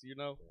 minutes, you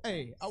know?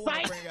 Hey, I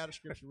want to bring out a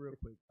scripture real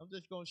quick. I'm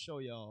just going to show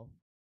y'all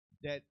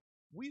that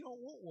we don't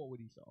want war with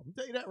Esau. I'm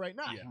tell you that right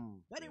now. Yeah.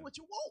 That ain't what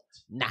you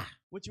want. Nah.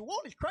 What you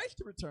want is Christ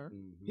to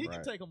return. He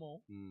can take them on.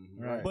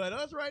 Right. But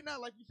us right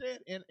now, like you said,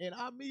 in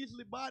our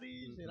measly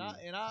bodies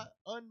and our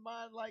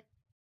unmind like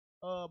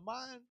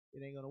mind,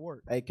 it ain't gonna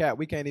work. Hey, Cat,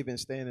 we can't even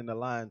stand in the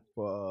line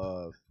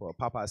for a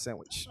Popeye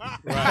sandwich.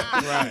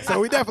 Right. So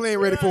we definitely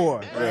ain't ready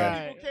for it. People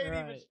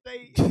can't even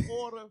stay in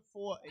order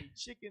for a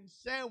chicken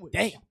sandwich.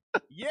 Damn.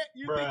 Yet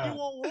you think you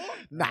want war?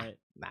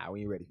 Nah, we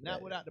ain't ready for Not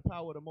that. without the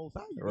power of the Most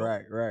High.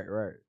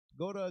 Right.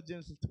 Go to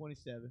Genesis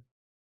 27,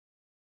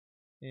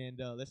 and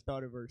let's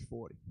start at verse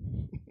 40.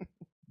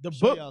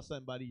 Show y'all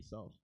something about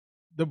Esau.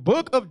 The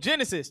book of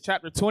Genesis,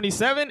 chapter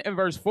 27 and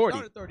verse 40.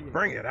 Start at 38.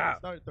 Bring it out.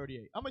 Start at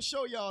 38. I'm going to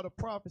show y'all the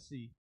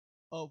prophecy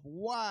of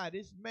why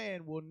this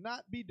man will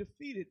not be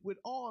defeated with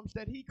arms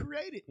that he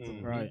created.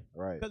 Right.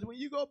 Because when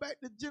you go back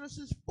to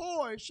Genesis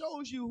 4, it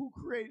shows you who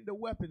created the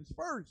weapons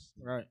first.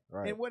 Right.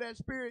 And what that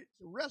spirit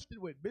rested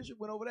with. Bishop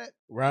went over that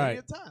Right. many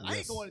a time. I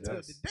ain't going into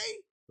it today.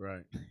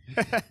 Right.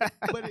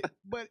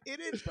 but it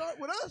didn't start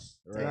with us.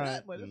 Right.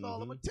 That much. That's all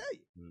I'm going to tell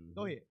you.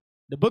 Go ahead.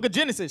 The book of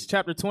Genesis,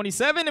 chapter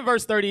 27 and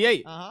verse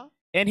 38.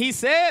 And he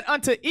said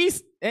unto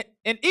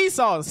and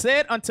Esau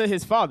said unto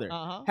his father,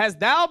 hast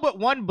thou but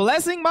one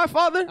blessing, my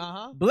father?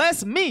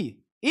 Bless me,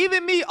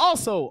 even me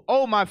also,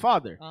 O my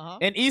father.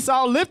 And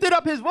Esau lifted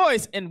up his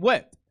voice and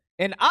wept.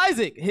 And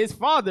Isaac his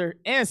father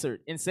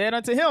answered and said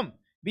unto him,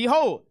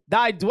 behold,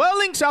 thy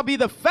dwelling shall be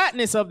the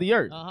fatness of the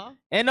earth,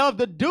 and of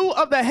the dew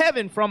of the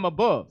heaven from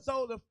above.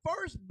 So the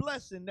first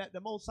blessing that the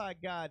Most High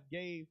God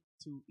gave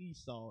to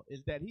Esau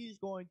is that he's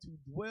going to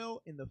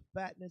dwell in the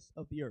fatness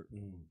of the earth.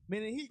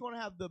 Meaning he's going to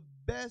have the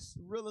best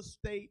real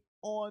estate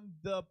on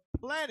the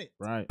planet.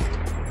 Right.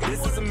 You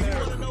want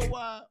to know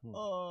why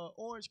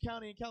Orange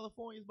County in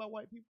California is by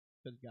white people?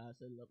 Because God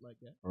set it up like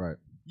that. Right.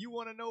 You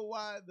want to know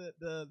why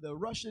the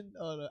Russian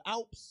the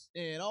Alps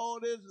and all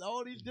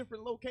these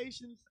different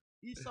locations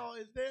Esau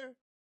is there?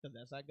 Because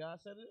that's how God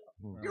set it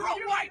up. You're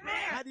a white man.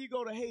 How do you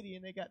go to Haiti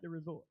and they got the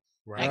resorts?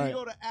 Right. How do you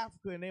go to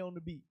Africa and they on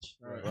the beach?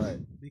 Right.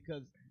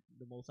 Because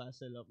the Most High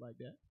set it up like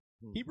that.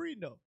 Keep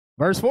reading though.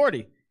 Verse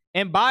 40.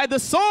 And by the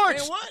sword.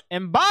 And what?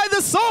 And by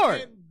the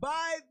sword. And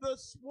by the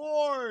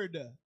sword.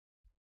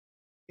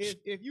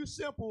 If you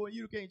simple and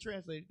you can't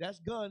translate it, that's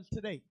guns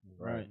today.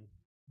 Right.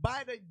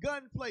 By the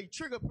gunplay,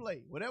 trigger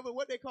play,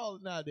 what they call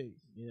it nowadays.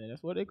 Yeah,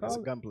 that's what they call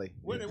it. Gunplay.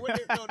 No.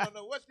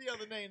 What's the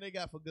other name they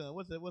got for gun?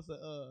 What's the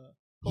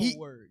code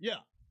word? Yeah,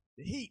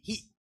 the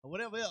heat, or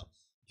whatever else.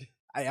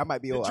 Hey, I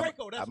might be old.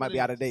 Draco, I might be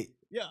out of date.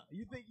 Yeah,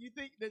 you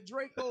think that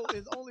Draco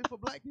is only for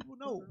black people?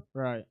 No.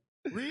 Right.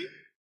 Read.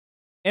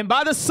 And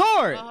by the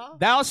sword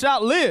thou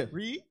shalt live.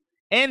 Read.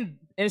 And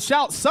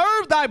shalt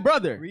serve thy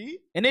brother. Read.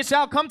 And it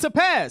shall come to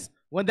pass,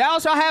 when thou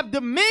shalt have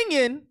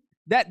dominion,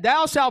 that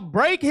thou shalt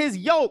break his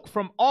yoke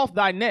from off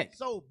thy neck.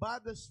 So by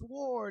the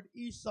sword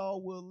Esau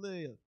will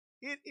live.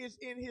 It is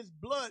in his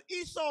blood.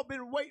 Esau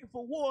been waiting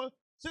for war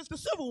since the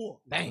Civil War.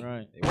 Dang.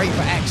 Right. They wait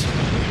for action. He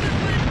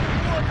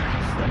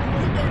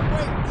can't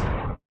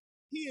wait.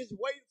 He is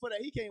waiting for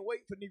that. He can't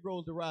wait for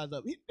Negroes to rise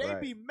up. They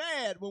be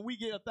mad when we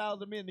get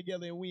 1,000 men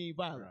together and we ain't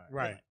violent.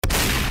 Right.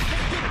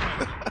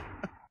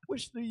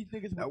 Wish these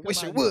niggas would I come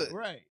wish out it would. here.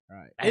 Right.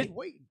 It's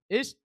waiting.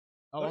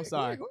 I'm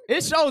sorry. Go ahead.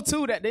 It showed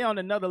too that they on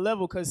another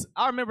level, because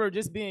I remember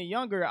just being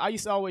younger, I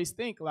used to always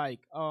think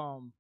like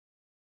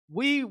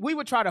we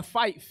would try to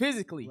fight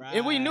physically.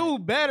 And we knew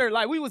better,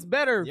 like we was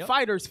better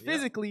fighters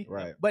physically.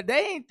 Right. But they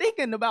ain't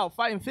thinking about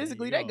fighting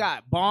physically. They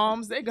got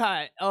bombs, they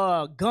got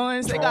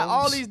guns, they got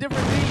all these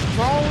different things,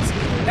 drones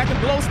that can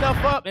blow stuff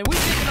up. And we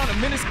thinking on a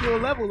minuscule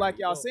level, like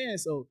y'all saying,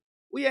 so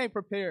we ain't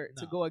prepared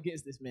to go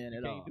against this man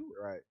at all. You can't do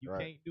it. Right. You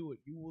can't do it.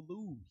 You will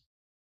lose.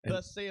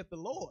 Thus saith the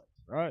Lord.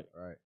 Right.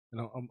 And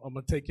I'm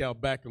gonna take y'all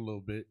back a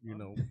little bit. You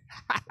know,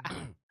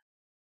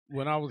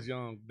 when I was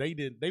young, they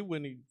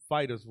wouldn't even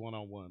fight us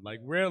one-on-one.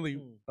 Like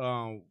rarely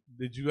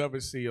did you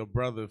ever see a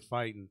brother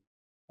fighting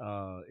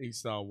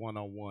Esau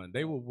one-on-one.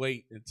 They would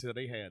wait until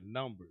they had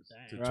numbers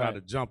to try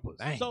to jump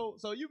us.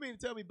 So you mean to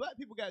tell me black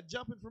people got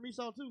jumping from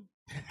Esau too?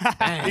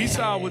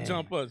 Esau would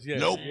jump us. Yeah.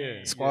 Nope.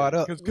 Yeah. Squad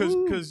up.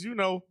 Because you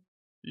know,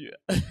 you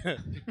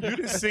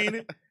done seen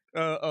it.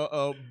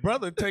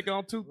 Brother take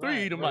on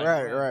 2-3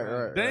 tonight.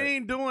 Right. They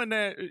ain't doing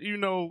that, you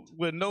know,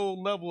 with no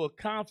level of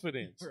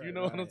confidence. You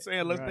know what I'm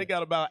saying? Unless they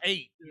got about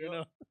 8. You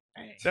know,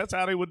 that's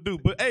how they would do.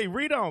 But hey,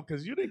 read on,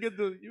 because you ain't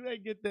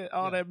get that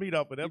all that meat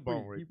off of that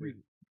bone right there.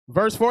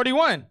 Verse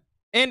 41.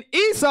 And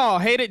Esau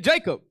hated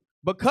Jacob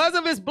because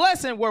of his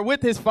blessing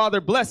wherewith his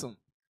father blessed him.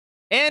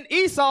 And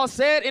Esau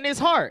said in his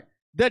heart,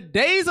 the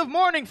days of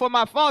mourning for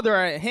my father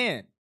are at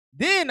hand.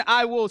 Then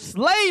I will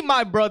slay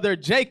my brother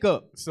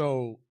Jacob.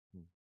 So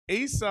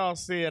Esau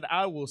said,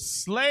 I will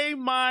slay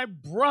my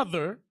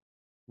brother,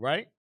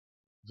 right?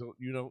 So,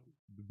 you know,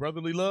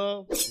 brotherly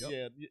love. Yep.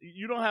 Yeah,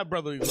 you don't have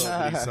brotherly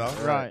love,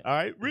 Esau. Right. All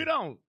right, read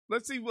on.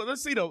 Let's see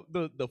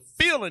the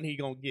feeling he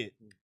gonna get.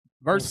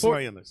 Verse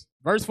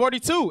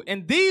 42.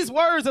 And these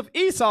words of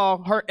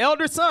Esau, her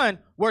elder son,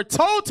 were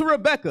told to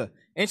Rebekah.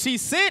 And she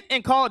sent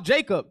and called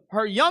Jacob,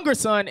 her younger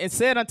son, and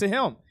said unto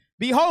him,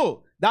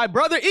 behold, thy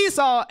brother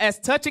Esau, as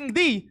touching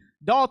thee,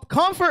 doth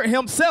comfort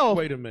himself.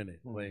 Wait a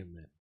minute.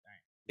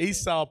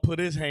 Esau put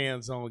his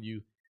hands on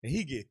you, and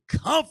he get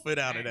comfort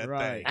out of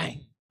that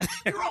thing.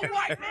 You're a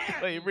white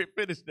man. Wait,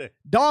 finish that.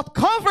 Doth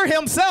comfort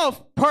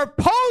himself,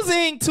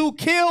 purposing to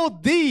kill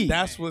thee.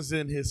 That's what's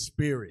in his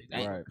spirit.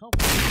 Right.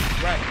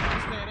 Right.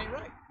 This man ain't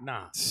right.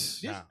 Nah.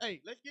 Hey,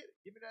 let's get it.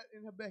 Give me that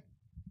in her back.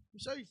 Let me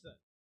show you something.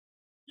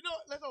 You know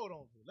what? Let's hold on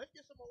to it. Let's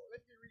get some more.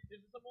 Is there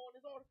some more in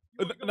this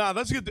order? Nah,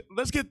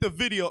 let's get the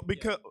video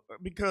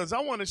because I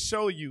want to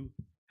show you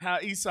how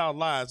Esau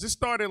lies. This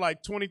started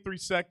like 23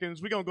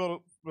 seconds. We're gonna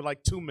go for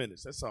like 2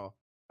 minutes. That's all.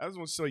 I just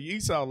want to show you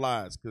Esau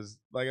lies because,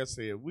 like I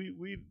said,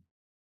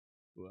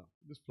 well,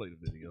 just play the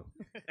video.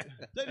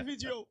 Play the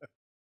video.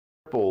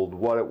 Tripled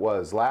what it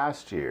was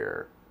last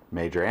year.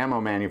 Major ammo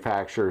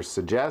manufacturers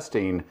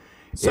suggesting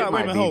Sorry, it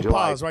might be hold,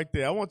 July. pause right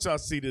there. I want y'all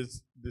to see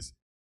this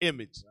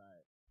image. Right.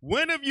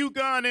 When have you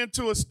gone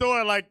into a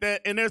store like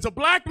that and there's a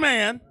black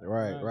man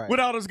with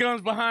all his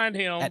guns behind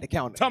him at the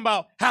counter talking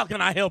about, how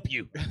can I help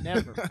you?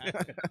 Never.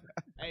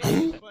 Hey,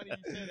 it's funny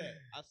you said that.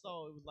 I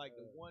saw it was like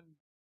the one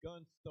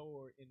gun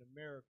store in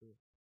America,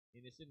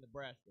 and it's in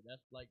Nebraska.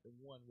 That's like the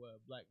one where a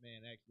black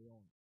man actually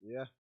owns it.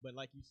 Yeah. But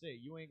like you said,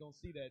 you ain't gonna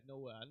see that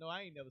nowhere. I know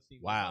I ain't never seen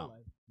that Wow. in my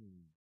life.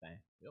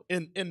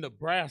 Yep. In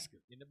Nebraska.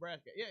 In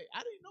Nebraska. Yeah,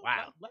 I didn't know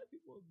black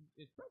people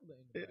is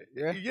prevalent in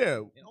Nebraska. Yeah.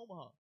 In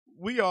Omaha.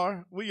 We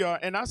are.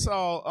 And I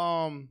saw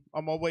on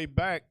my way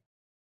back,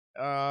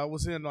 I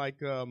was in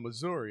like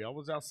Missouri. I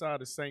was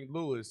outside of St.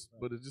 Louis,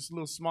 but it's just a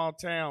little small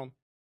town,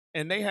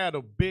 and they had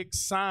a big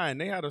sign.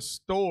 They had a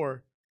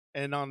store,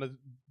 and on the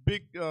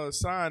big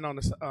sign on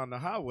the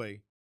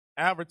highway,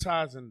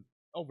 advertising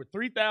over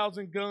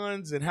 3,000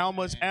 guns and how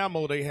much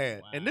ammo they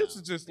had. Wow. And this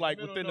is just like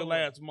within the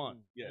last month.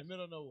 Yes. In the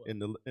middle of nowhere. In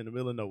the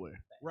middle of nowhere.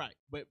 Right.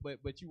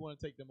 But you want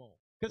to take them on.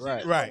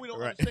 Because we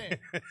don't understand.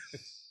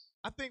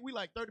 I think we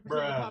like 30% of the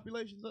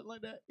population, something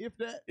like that, if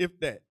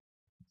that.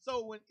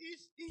 So when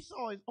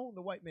Esau is on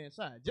the white man's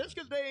side, just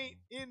because they ain't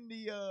in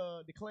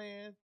the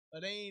Klan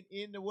or they ain't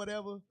in the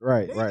whatever,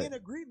 they in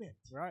agreement.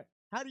 Right.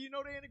 How do you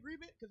know they in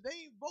agreement? Because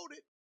they ain't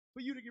voted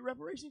for you to get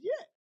reparations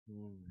yet.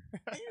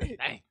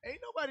 Ain't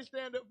nobody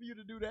stand up for you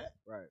to do that.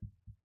 Right.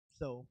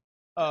 So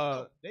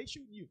they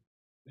shooting you.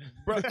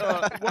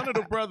 One of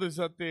the brothers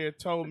up there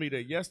told me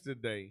that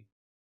yesterday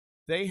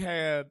they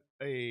had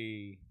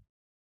a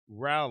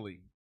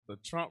rally, a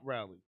Trump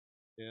rally,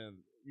 and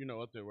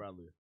up there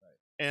rally,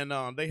 and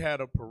they had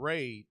a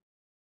parade,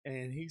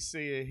 and he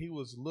said he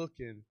was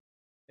looking,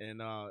 and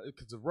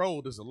because the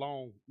road is a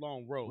long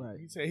road,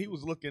 he said he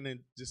was looking, and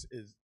just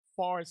as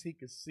far as he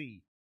could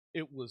see,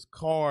 it was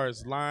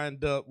cars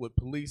lined up with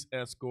police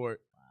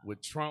escort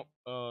with Trump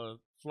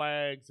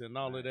flags and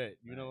all of that.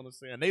 You know what I'm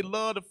saying? They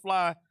love to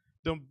fly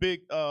them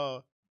big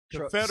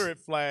Confederate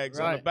flags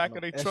on the back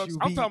of their trucks.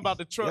 I'm talking about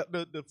the truck,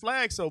 the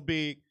flag so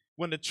big.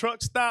 When the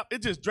truck stopped,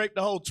 it just draped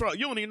the whole truck.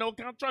 You don't even know what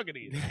kind of truck it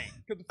is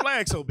because the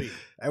flag's so big.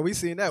 And we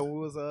seen that when we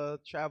was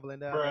traveling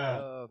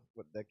down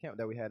with the camp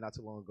that we had not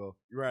too long ago.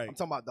 Right. I'm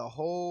talking about the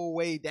whole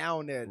way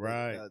down there.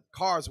 Right. The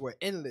cars were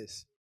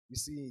endless. You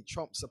see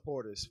Trump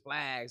supporters,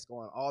 flags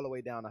going all the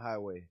way down the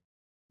highway.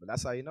 But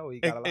that's how you know he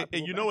got a lot of people.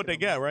 And you know what they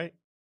got, right?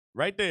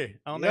 Right there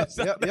on Yep, that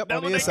side. yep, That's on what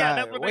the they got. inside,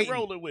 That's what they waiting,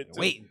 rolling with.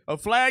 waiting. A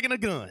flag and a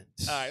gun.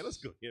 All right, let's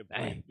go. Yeah,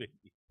 play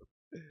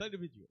the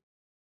video.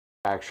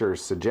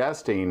 Manufacturers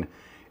suggesting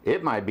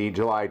it might be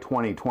July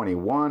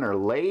 2021 or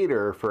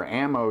later for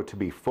ammo to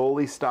be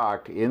fully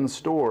stocked in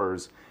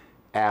stores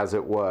as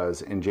it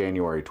was in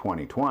January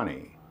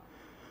 2020,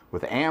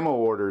 with ammo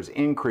orders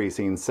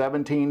increasing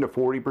 17 to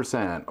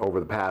 40% over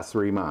the past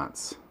 3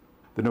 months.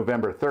 The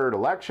November 3rd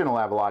election will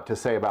have a lot to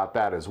say about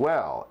that as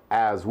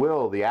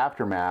will the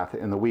aftermath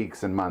in the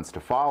weeks and months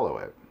to follow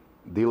it.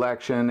 The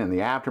election and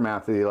the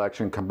aftermath of the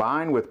election,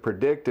 combined with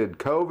predicted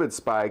COVID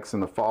spikes in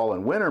the fall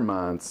and winter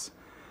months,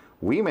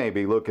 we may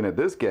be looking at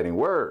this getting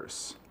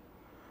worse.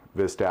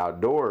 Vista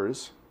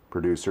Outdoors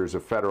Producers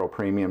of federal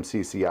premium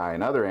CCI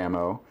and other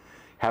ammo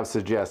have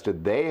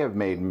suggested they have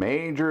made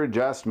major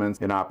adjustments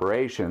in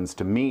operations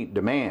to meet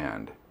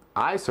demand.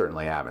 I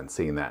certainly haven't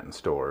seen that in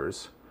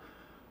stores.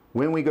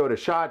 When we go to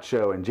SHOT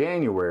Show in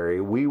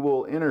January, we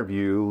will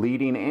interview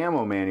leading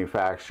ammo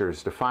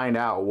manufacturers to find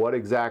out what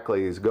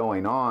exactly is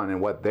going on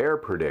and what their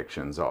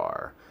predictions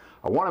are.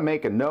 I want to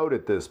make a note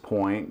at this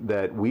point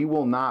that we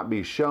will not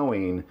be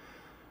showing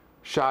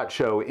SHOT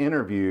Show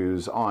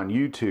interviews on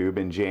YouTube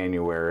in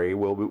January.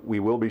 We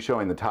will be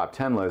showing the top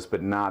 10 list,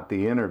 but not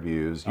the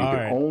interviews. You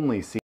can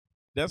only see.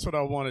 That's what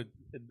I wanted.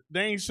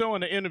 They ain't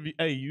showing the interview.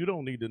 Hey, you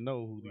don't need to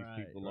know who these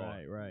people are.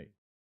 Right.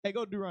 Hey,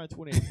 go Deuteronomy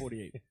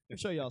 28:48. Let me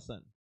show y'all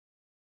something.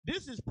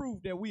 This is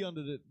proof that we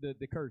under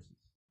the curses.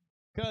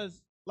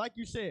 Because, like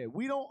you said,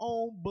 we don't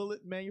own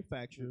bullet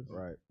manufacturers.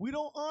 Right. We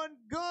don't own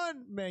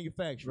gun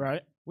manufacturers.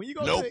 Right. When you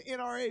go to the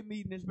NRA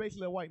meeting, it's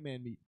basically a white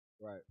man meeting.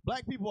 Right.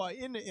 Black people are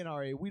in the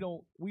NRA.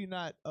 We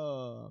not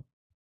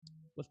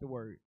what's the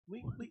word?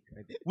 We don't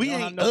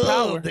ain't have no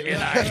power. the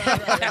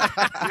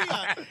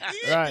NRA.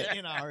 We are in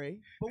the NRA,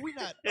 but we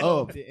not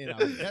of the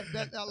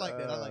NRA. I like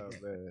that. I like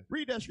that. Man.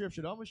 Read that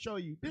scripture. I'm gonna show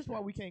you. This is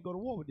why we can't go to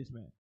war with this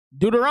man.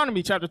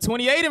 Deuteronomy chapter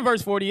 28 and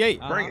verse 48.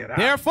 Bring it out.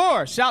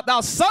 Therefore shalt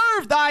thou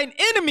serve thine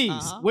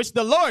enemies, which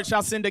the Lord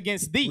shall send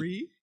against thee.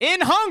 Read.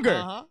 In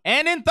hunger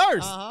and in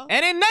thirst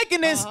and in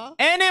nakedness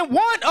and in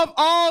want of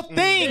all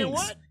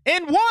things.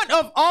 In want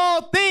of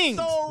all things.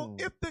 So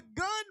if the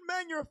gun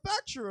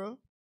manufacturer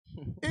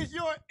is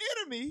your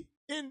enemy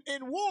in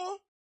war,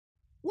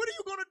 what are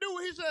you going to do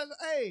when he says,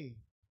 hey,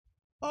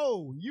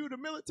 oh, you the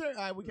military?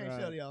 All right, we can't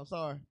sell y'all.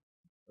 Sorry.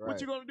 Right.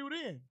 What you going to do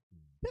then?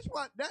 That's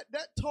why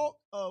that talk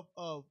of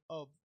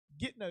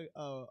getting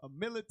a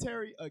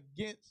military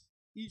against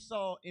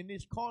Esau in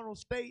this carnal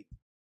state,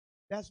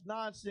 that's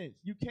nonsense.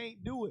 You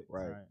can't do it.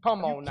 Right.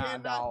 Come on now, You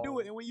cannot do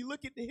it. And when you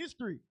look at the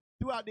history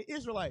throughout the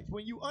Israelites,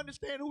 when you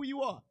understand who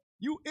you are,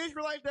 you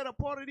Israelites that are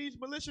part of these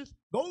militias,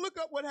 go look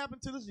up what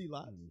happened to the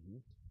Zealots.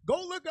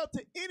 Go look up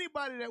to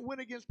anybody that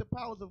went against the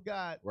powers of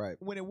God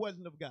when it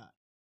wasn't of God.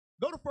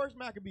 Go to 1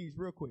 Maccabees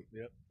real quick.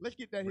 Let's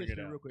get that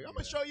history real quick. I'm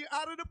going to show you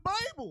out of the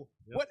Bible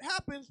what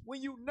happens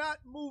when you're not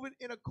moving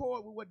in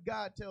accord with what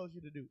God tells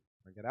you to do.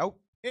 Bring it out.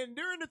 And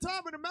during the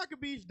time of the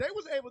Maccabees, they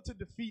was able to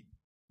defeat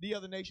the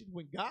other nations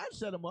when God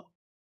set them up.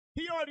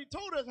 He already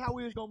told us how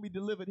we was going to be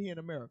delivered here in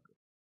America.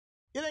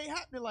 It ain't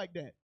happening like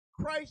that.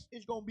 Christ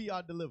is going to be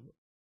our deliverer.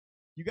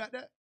 You got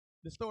that?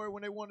 The story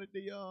when they wanted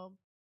the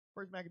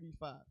first Maccabees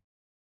 5.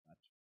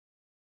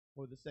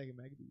 Or the second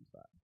Maccabees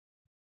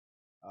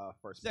 5.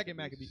 Second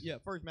Maccabees. Yeah,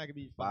 first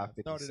Maccabees 5.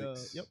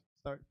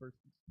 Started first.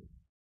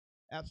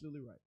 Absolutely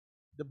right.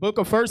 The book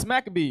of 1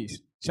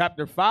 Maccabees,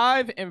 chapter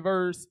 5 and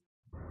verse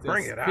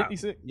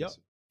 56. Yep.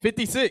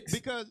 56.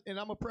 Because, and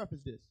I'm going to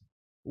preface this.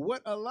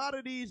 What a lot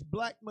of these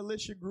black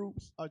militia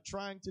groups are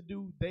trying to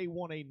do, they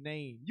want a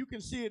name. You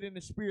can see it in the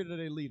spirit of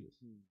their leaders.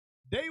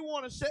 They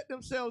want to set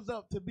themselves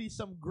up to be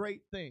some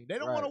great thing. They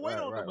don't want to wait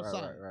on the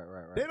Messiah.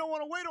 They don't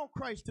want to wait on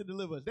Christ to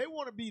deliver us. They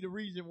want to be the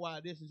reason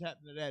why this is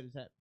happening, that is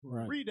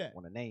happening. Read that.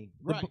 Want a name.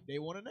 Right. They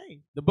want a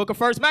name. The book of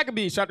 1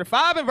 Maccabees, chapter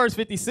 5 and verse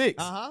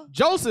 56.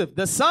 Joseph,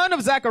 the son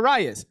of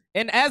Zacharias,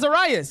 and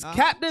Azarias,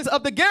 captains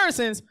of the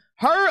garrisons,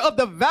 heard of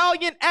the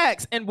valiant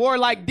acts and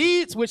warlike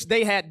deeds which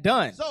they had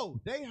done. So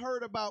they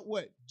heard about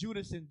what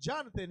Judas and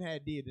Jonathan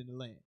had did in the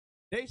land.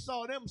 They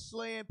saw them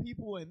slaying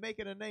people and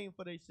making a name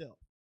for themselves.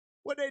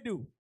 What they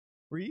do?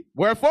 Read.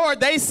 Wherefore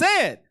they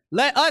said,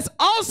 let us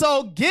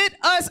also get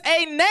us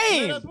a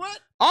name. Let us what?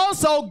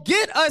 Also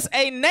get us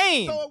a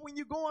name. So when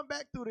you're going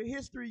back through the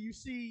history, you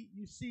see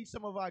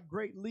some of our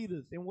great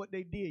leaders and what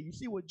they did. You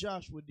see what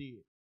Joshua did.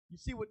 You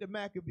see what the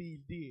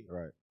Maccabees did.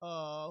 Right.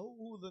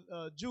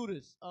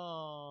 Judas.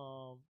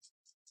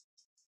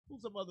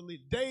 Who's some other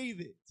leader?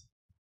 David.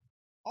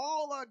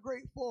 All our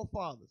great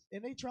forefathers.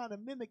 And they trying to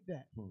mimic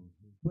that.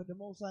 But the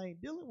Most High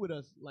ain't dealing with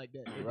us like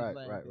that.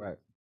 Right.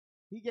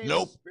 He gave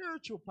us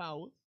spiritual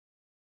powers.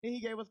 And he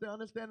gave us the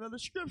understanding of the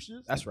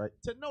scriptures. That's right.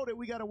 To know that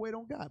we got to wait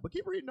on God. But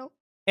keep reading though.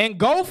 And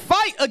go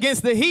fight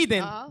against the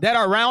heathen that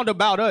are round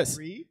about us.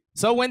 Read.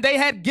 So when they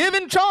had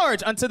given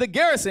charge unto the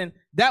garrison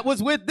that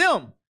was with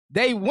them,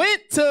 they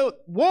went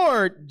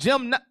toward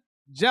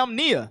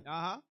Jamnia.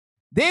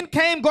 Then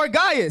came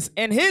Gorgias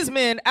and his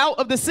men out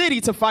of the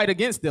city to fight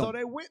against them. So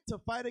they went to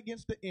fight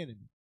against the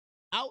enemy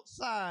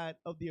outside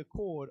of the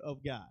accord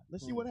of God.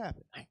 Let's see what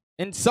happened.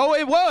 And so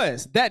it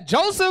was that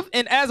Joseph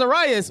and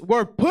Azarias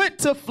were put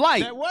to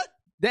flight. That what?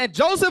 That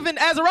Joseph and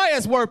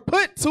Azarias were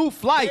put to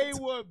flight. They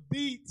were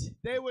beat.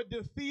 They were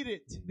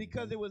defeated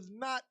because it was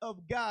not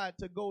of God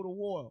to go to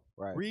war.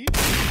 Right. Read.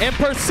 And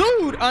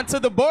pursued unto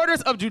the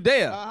borders of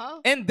Judea.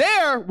 And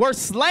there were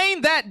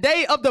slain that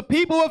day of the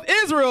people of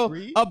Israel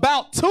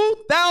about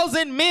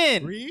 2,000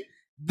 men. Read.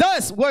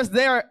 Thus was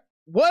there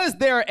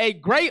a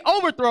great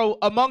overthrow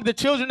among the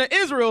children of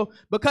Israel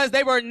because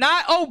they were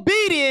not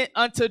obedient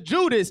unto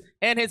Judas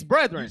and his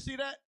brethren. You see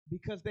that?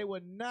 Because they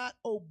were not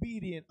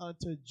obedient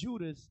unto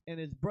Judas and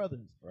his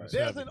brethren. Right.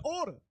 There's an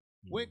order.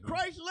 When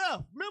Christ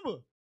left,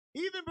 remember,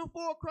 even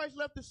before Christ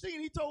left the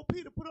scene, he told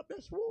Peter, put up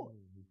that sword.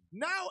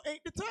 Now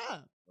ain't the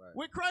time. Right.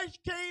 When Christ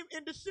came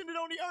and descended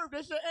on the earth,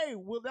 they said, hey,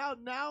 will thou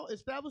now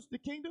establish the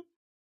kingdom?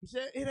 He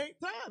said, it ain't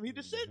time. He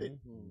descended.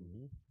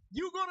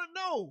 You're going to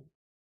know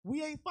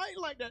we ain't fighting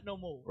like that no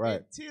more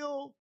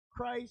until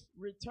Christ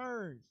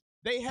returns.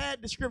 They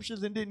had the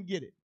scriptures and didn't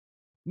get it.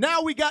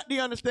 Now we got the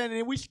understanding,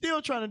 and we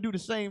still trying to do the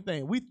same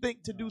thing. We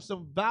think to do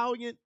some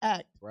valiant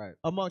act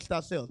amongst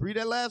ourselves. Read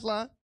that last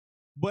line.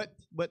 But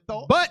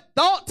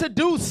thought to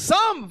do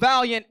some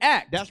valiant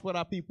act. That's what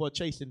our people are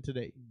chasing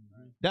today.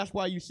 That's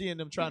why you're seeing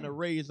them trying to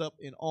raise up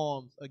in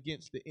arms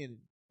against the enemy.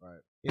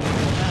 Right.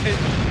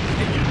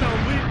 And you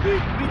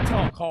know, we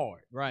talk hard.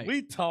 Right.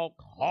 We talk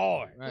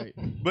hard. Right.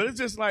 But it's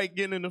just like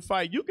getting in a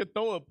fight. You can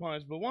throw a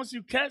punch, but once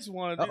you catch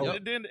one,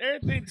 then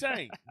everything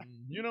changes.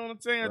 You know what I'm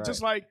saying? Right.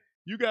 Just like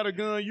you got a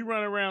gun, you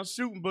run around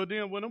shooting, but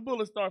then when the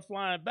bullets start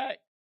flying back,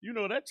 you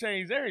know that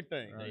changed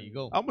everything. There you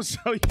go. I'm gonna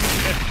show you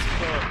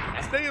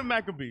that. Stay in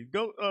Maccabees.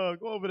 Go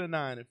over to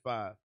 9 and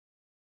 5.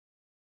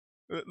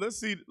 Let's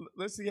see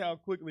how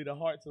quickly the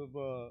hearts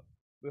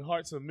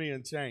of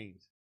men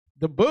change.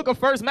 The book of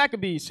 1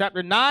 Maccabees,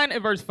 chapter 9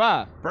 and verse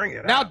 5. Bring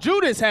it Now out.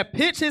 Judas had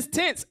pitched his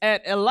tents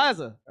at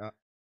Elazar.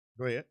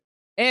 Go ahead.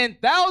 And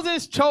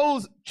thousands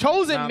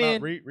chosen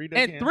men, read that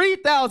and again.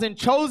 3,000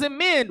 chosen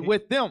men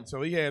with them.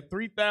 So he had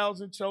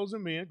 3,000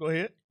 chosen men. Go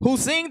ahead. Who,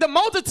 seeing the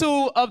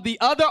multitude of the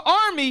other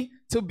army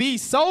to be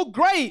so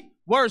great,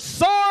 were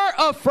sore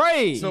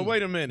afraid. So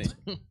wait a minute.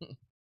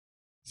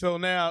 So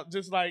now,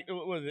 just like,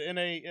 what was it,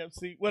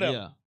 NAFC, whatever.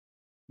 Yeah.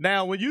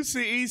 Now, when you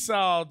see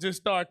Esau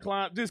just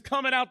just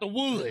coming out the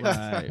woods.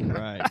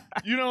 Right.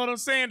 You know what I'm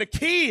saying? The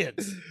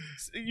kids,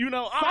 you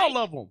know, all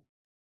of them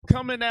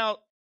coming out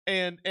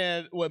and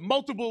with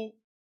multiple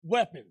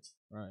weapons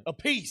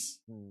apiece.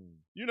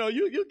 You know,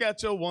 you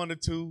got your 1 or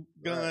 2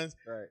 guns.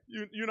 Right.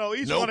 You know,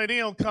 each one of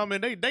them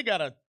coming, they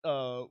got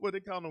a what they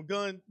call them,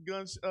 gun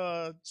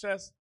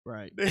chest.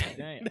 Right.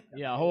 Damn.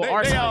 Yeah, a whole They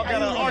arsenal. all got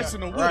an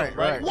arsenal with them,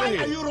 right? Why Go are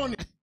ahead. you on?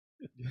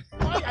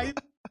 Why are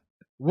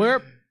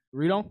you?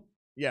 Read on.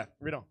 Yeah,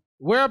 read on.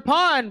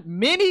 Whereupon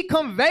many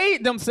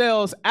conveyed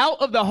themselves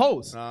out of the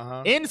host,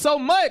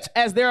 insomuch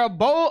as there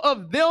abode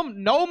of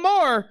them no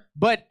more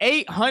but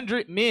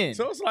 800 men.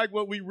 So it's like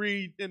what we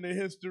read in the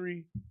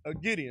history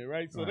of Gideon,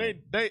 right? So they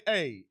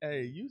hey,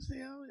 you see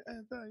how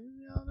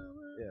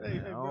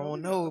I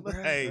don't know, bro.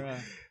 Hey,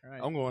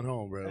 I'm going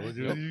home, bro.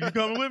 You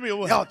coming with me or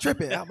what? Y'all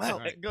tripping. I'm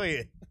out. Right, go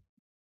ahead.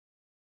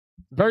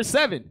 Verse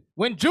 7.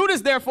 When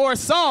Judas therefore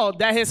saw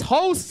that his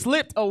host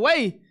slipped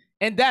away,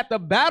 and that the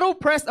battle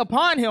pressed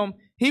upon him,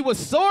 he was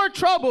sore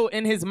troubled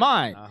in his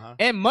mind,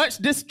 and much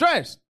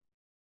distressed,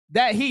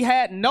 that he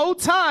had no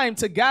time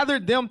to gather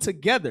them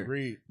together.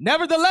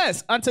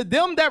 Nevertheless, unto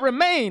them that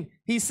remained,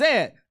 he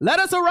said, let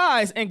us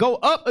arise and go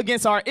up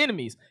against our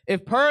enemies,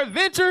 if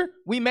peradventure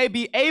we may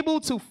be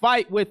able to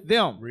fight with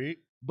them.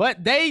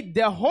 But they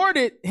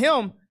dehorted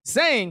him,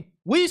 saying,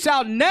 we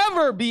shall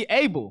never be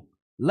able.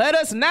 Let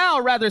us now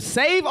rather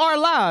save our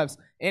lives,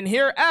 and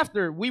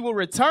hereafter we will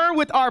return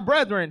with our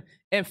brethren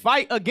and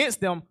fight against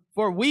them,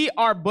 for we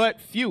are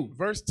but few.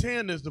 Verse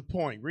 10 is the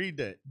point. Read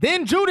that.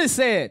 Then Judas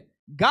said,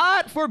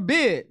 God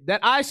forbid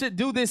that I should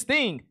do this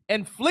thing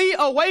and flee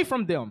away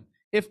from them.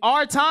 If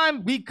our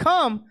time be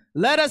come,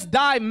 let us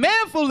die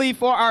manfully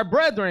for our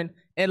brethren,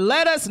 and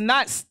let us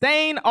not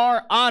stain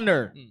our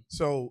honor.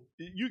 So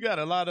you got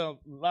a lot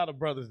of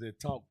brothers that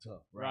talk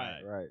tough.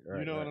 Right.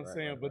 You know what I'm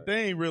saying? But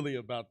they ain't really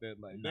about that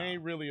life. They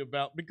ain't really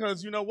about,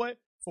 because you know what?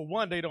 For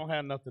one, they don't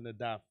have nothing to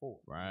die for.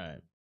 Right.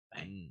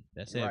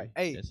 That's heavy. Right.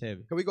 Hey, that's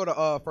heavy. Can we go to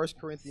 1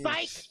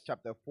 Corinthians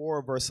chapter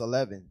 4, verse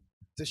 11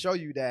 to show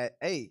you that,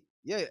 hey,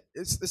 yeah,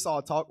 it's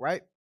all talk,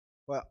 right?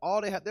 But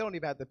all they don't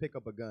even have to pick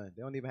up a gun.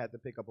 They don't even have to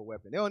pick up a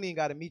weapon. They don't even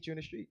got to meet you in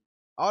the street.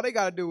 All they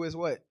got to do is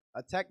what?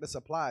 Attack the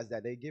supplies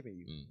that they giving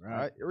you.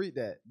 Right. Read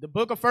that. The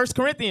book of 1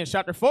 Corinthians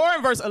chapter 4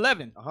 and verse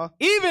 11.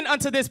 Even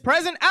unto this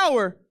present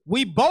hour,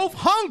 we both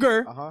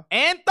hunger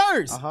and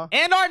thirst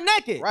and are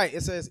naked. Right.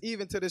 It says,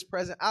 even to this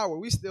present hour,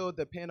 we still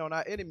depend on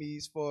our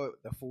enemies for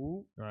the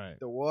food,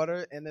 the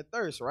water, and the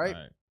thirst, right?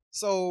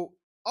 So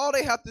all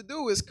they have to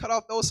do is cut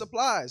off those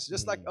supplies,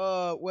 just like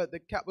what the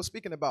cap was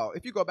speaking about.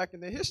 If you go back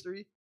in the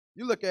history,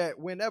 you look at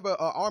whenever an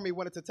army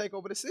wanted to take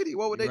over the city,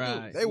 what would they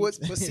do? They would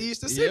besiege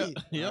the city.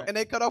 And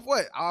they cut off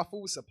what? Our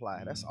food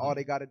supply. That's all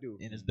they got to do.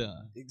 And it's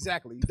done.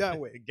 Exactly.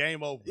 Done with.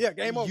 Game over. Yeah,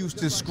 game over. Used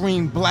to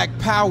scream black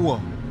power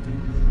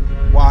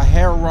while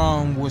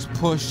Heron was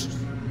pushed.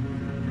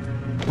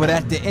 But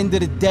at the end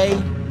of the day,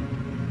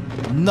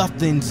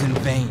 nothing's in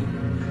vain.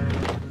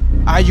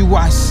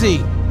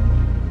 IUIC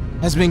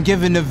has been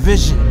given a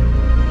vision.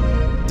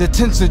 The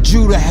tents of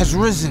Judah has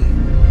risen.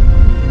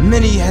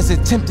 Many has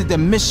attempted the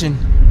mission.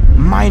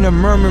 Minor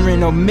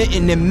murmuring,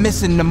 omitting, and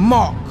missing the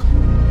mark.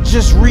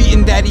 Just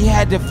reading that he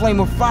had the flame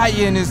of fire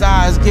in his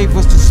eyes gave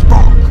us the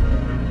spark.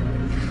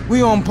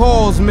 We on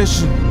Paul's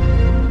mission.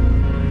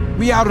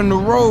 We out on the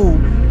road,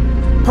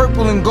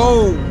 purple and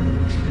gold.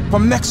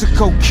 From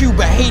Mexico,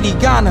 Cuba, Haiti,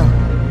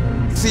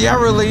 Ghana,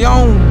 Sierra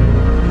Leone.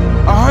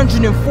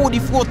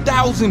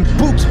 144,000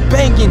 boots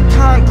banging,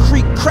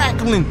 concrete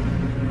crackling.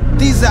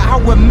 These are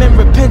our men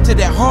repented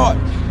at heart.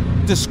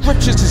 The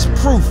scriptures is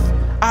proof.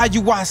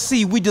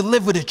 IUIC, we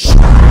deliver the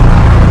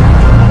truth.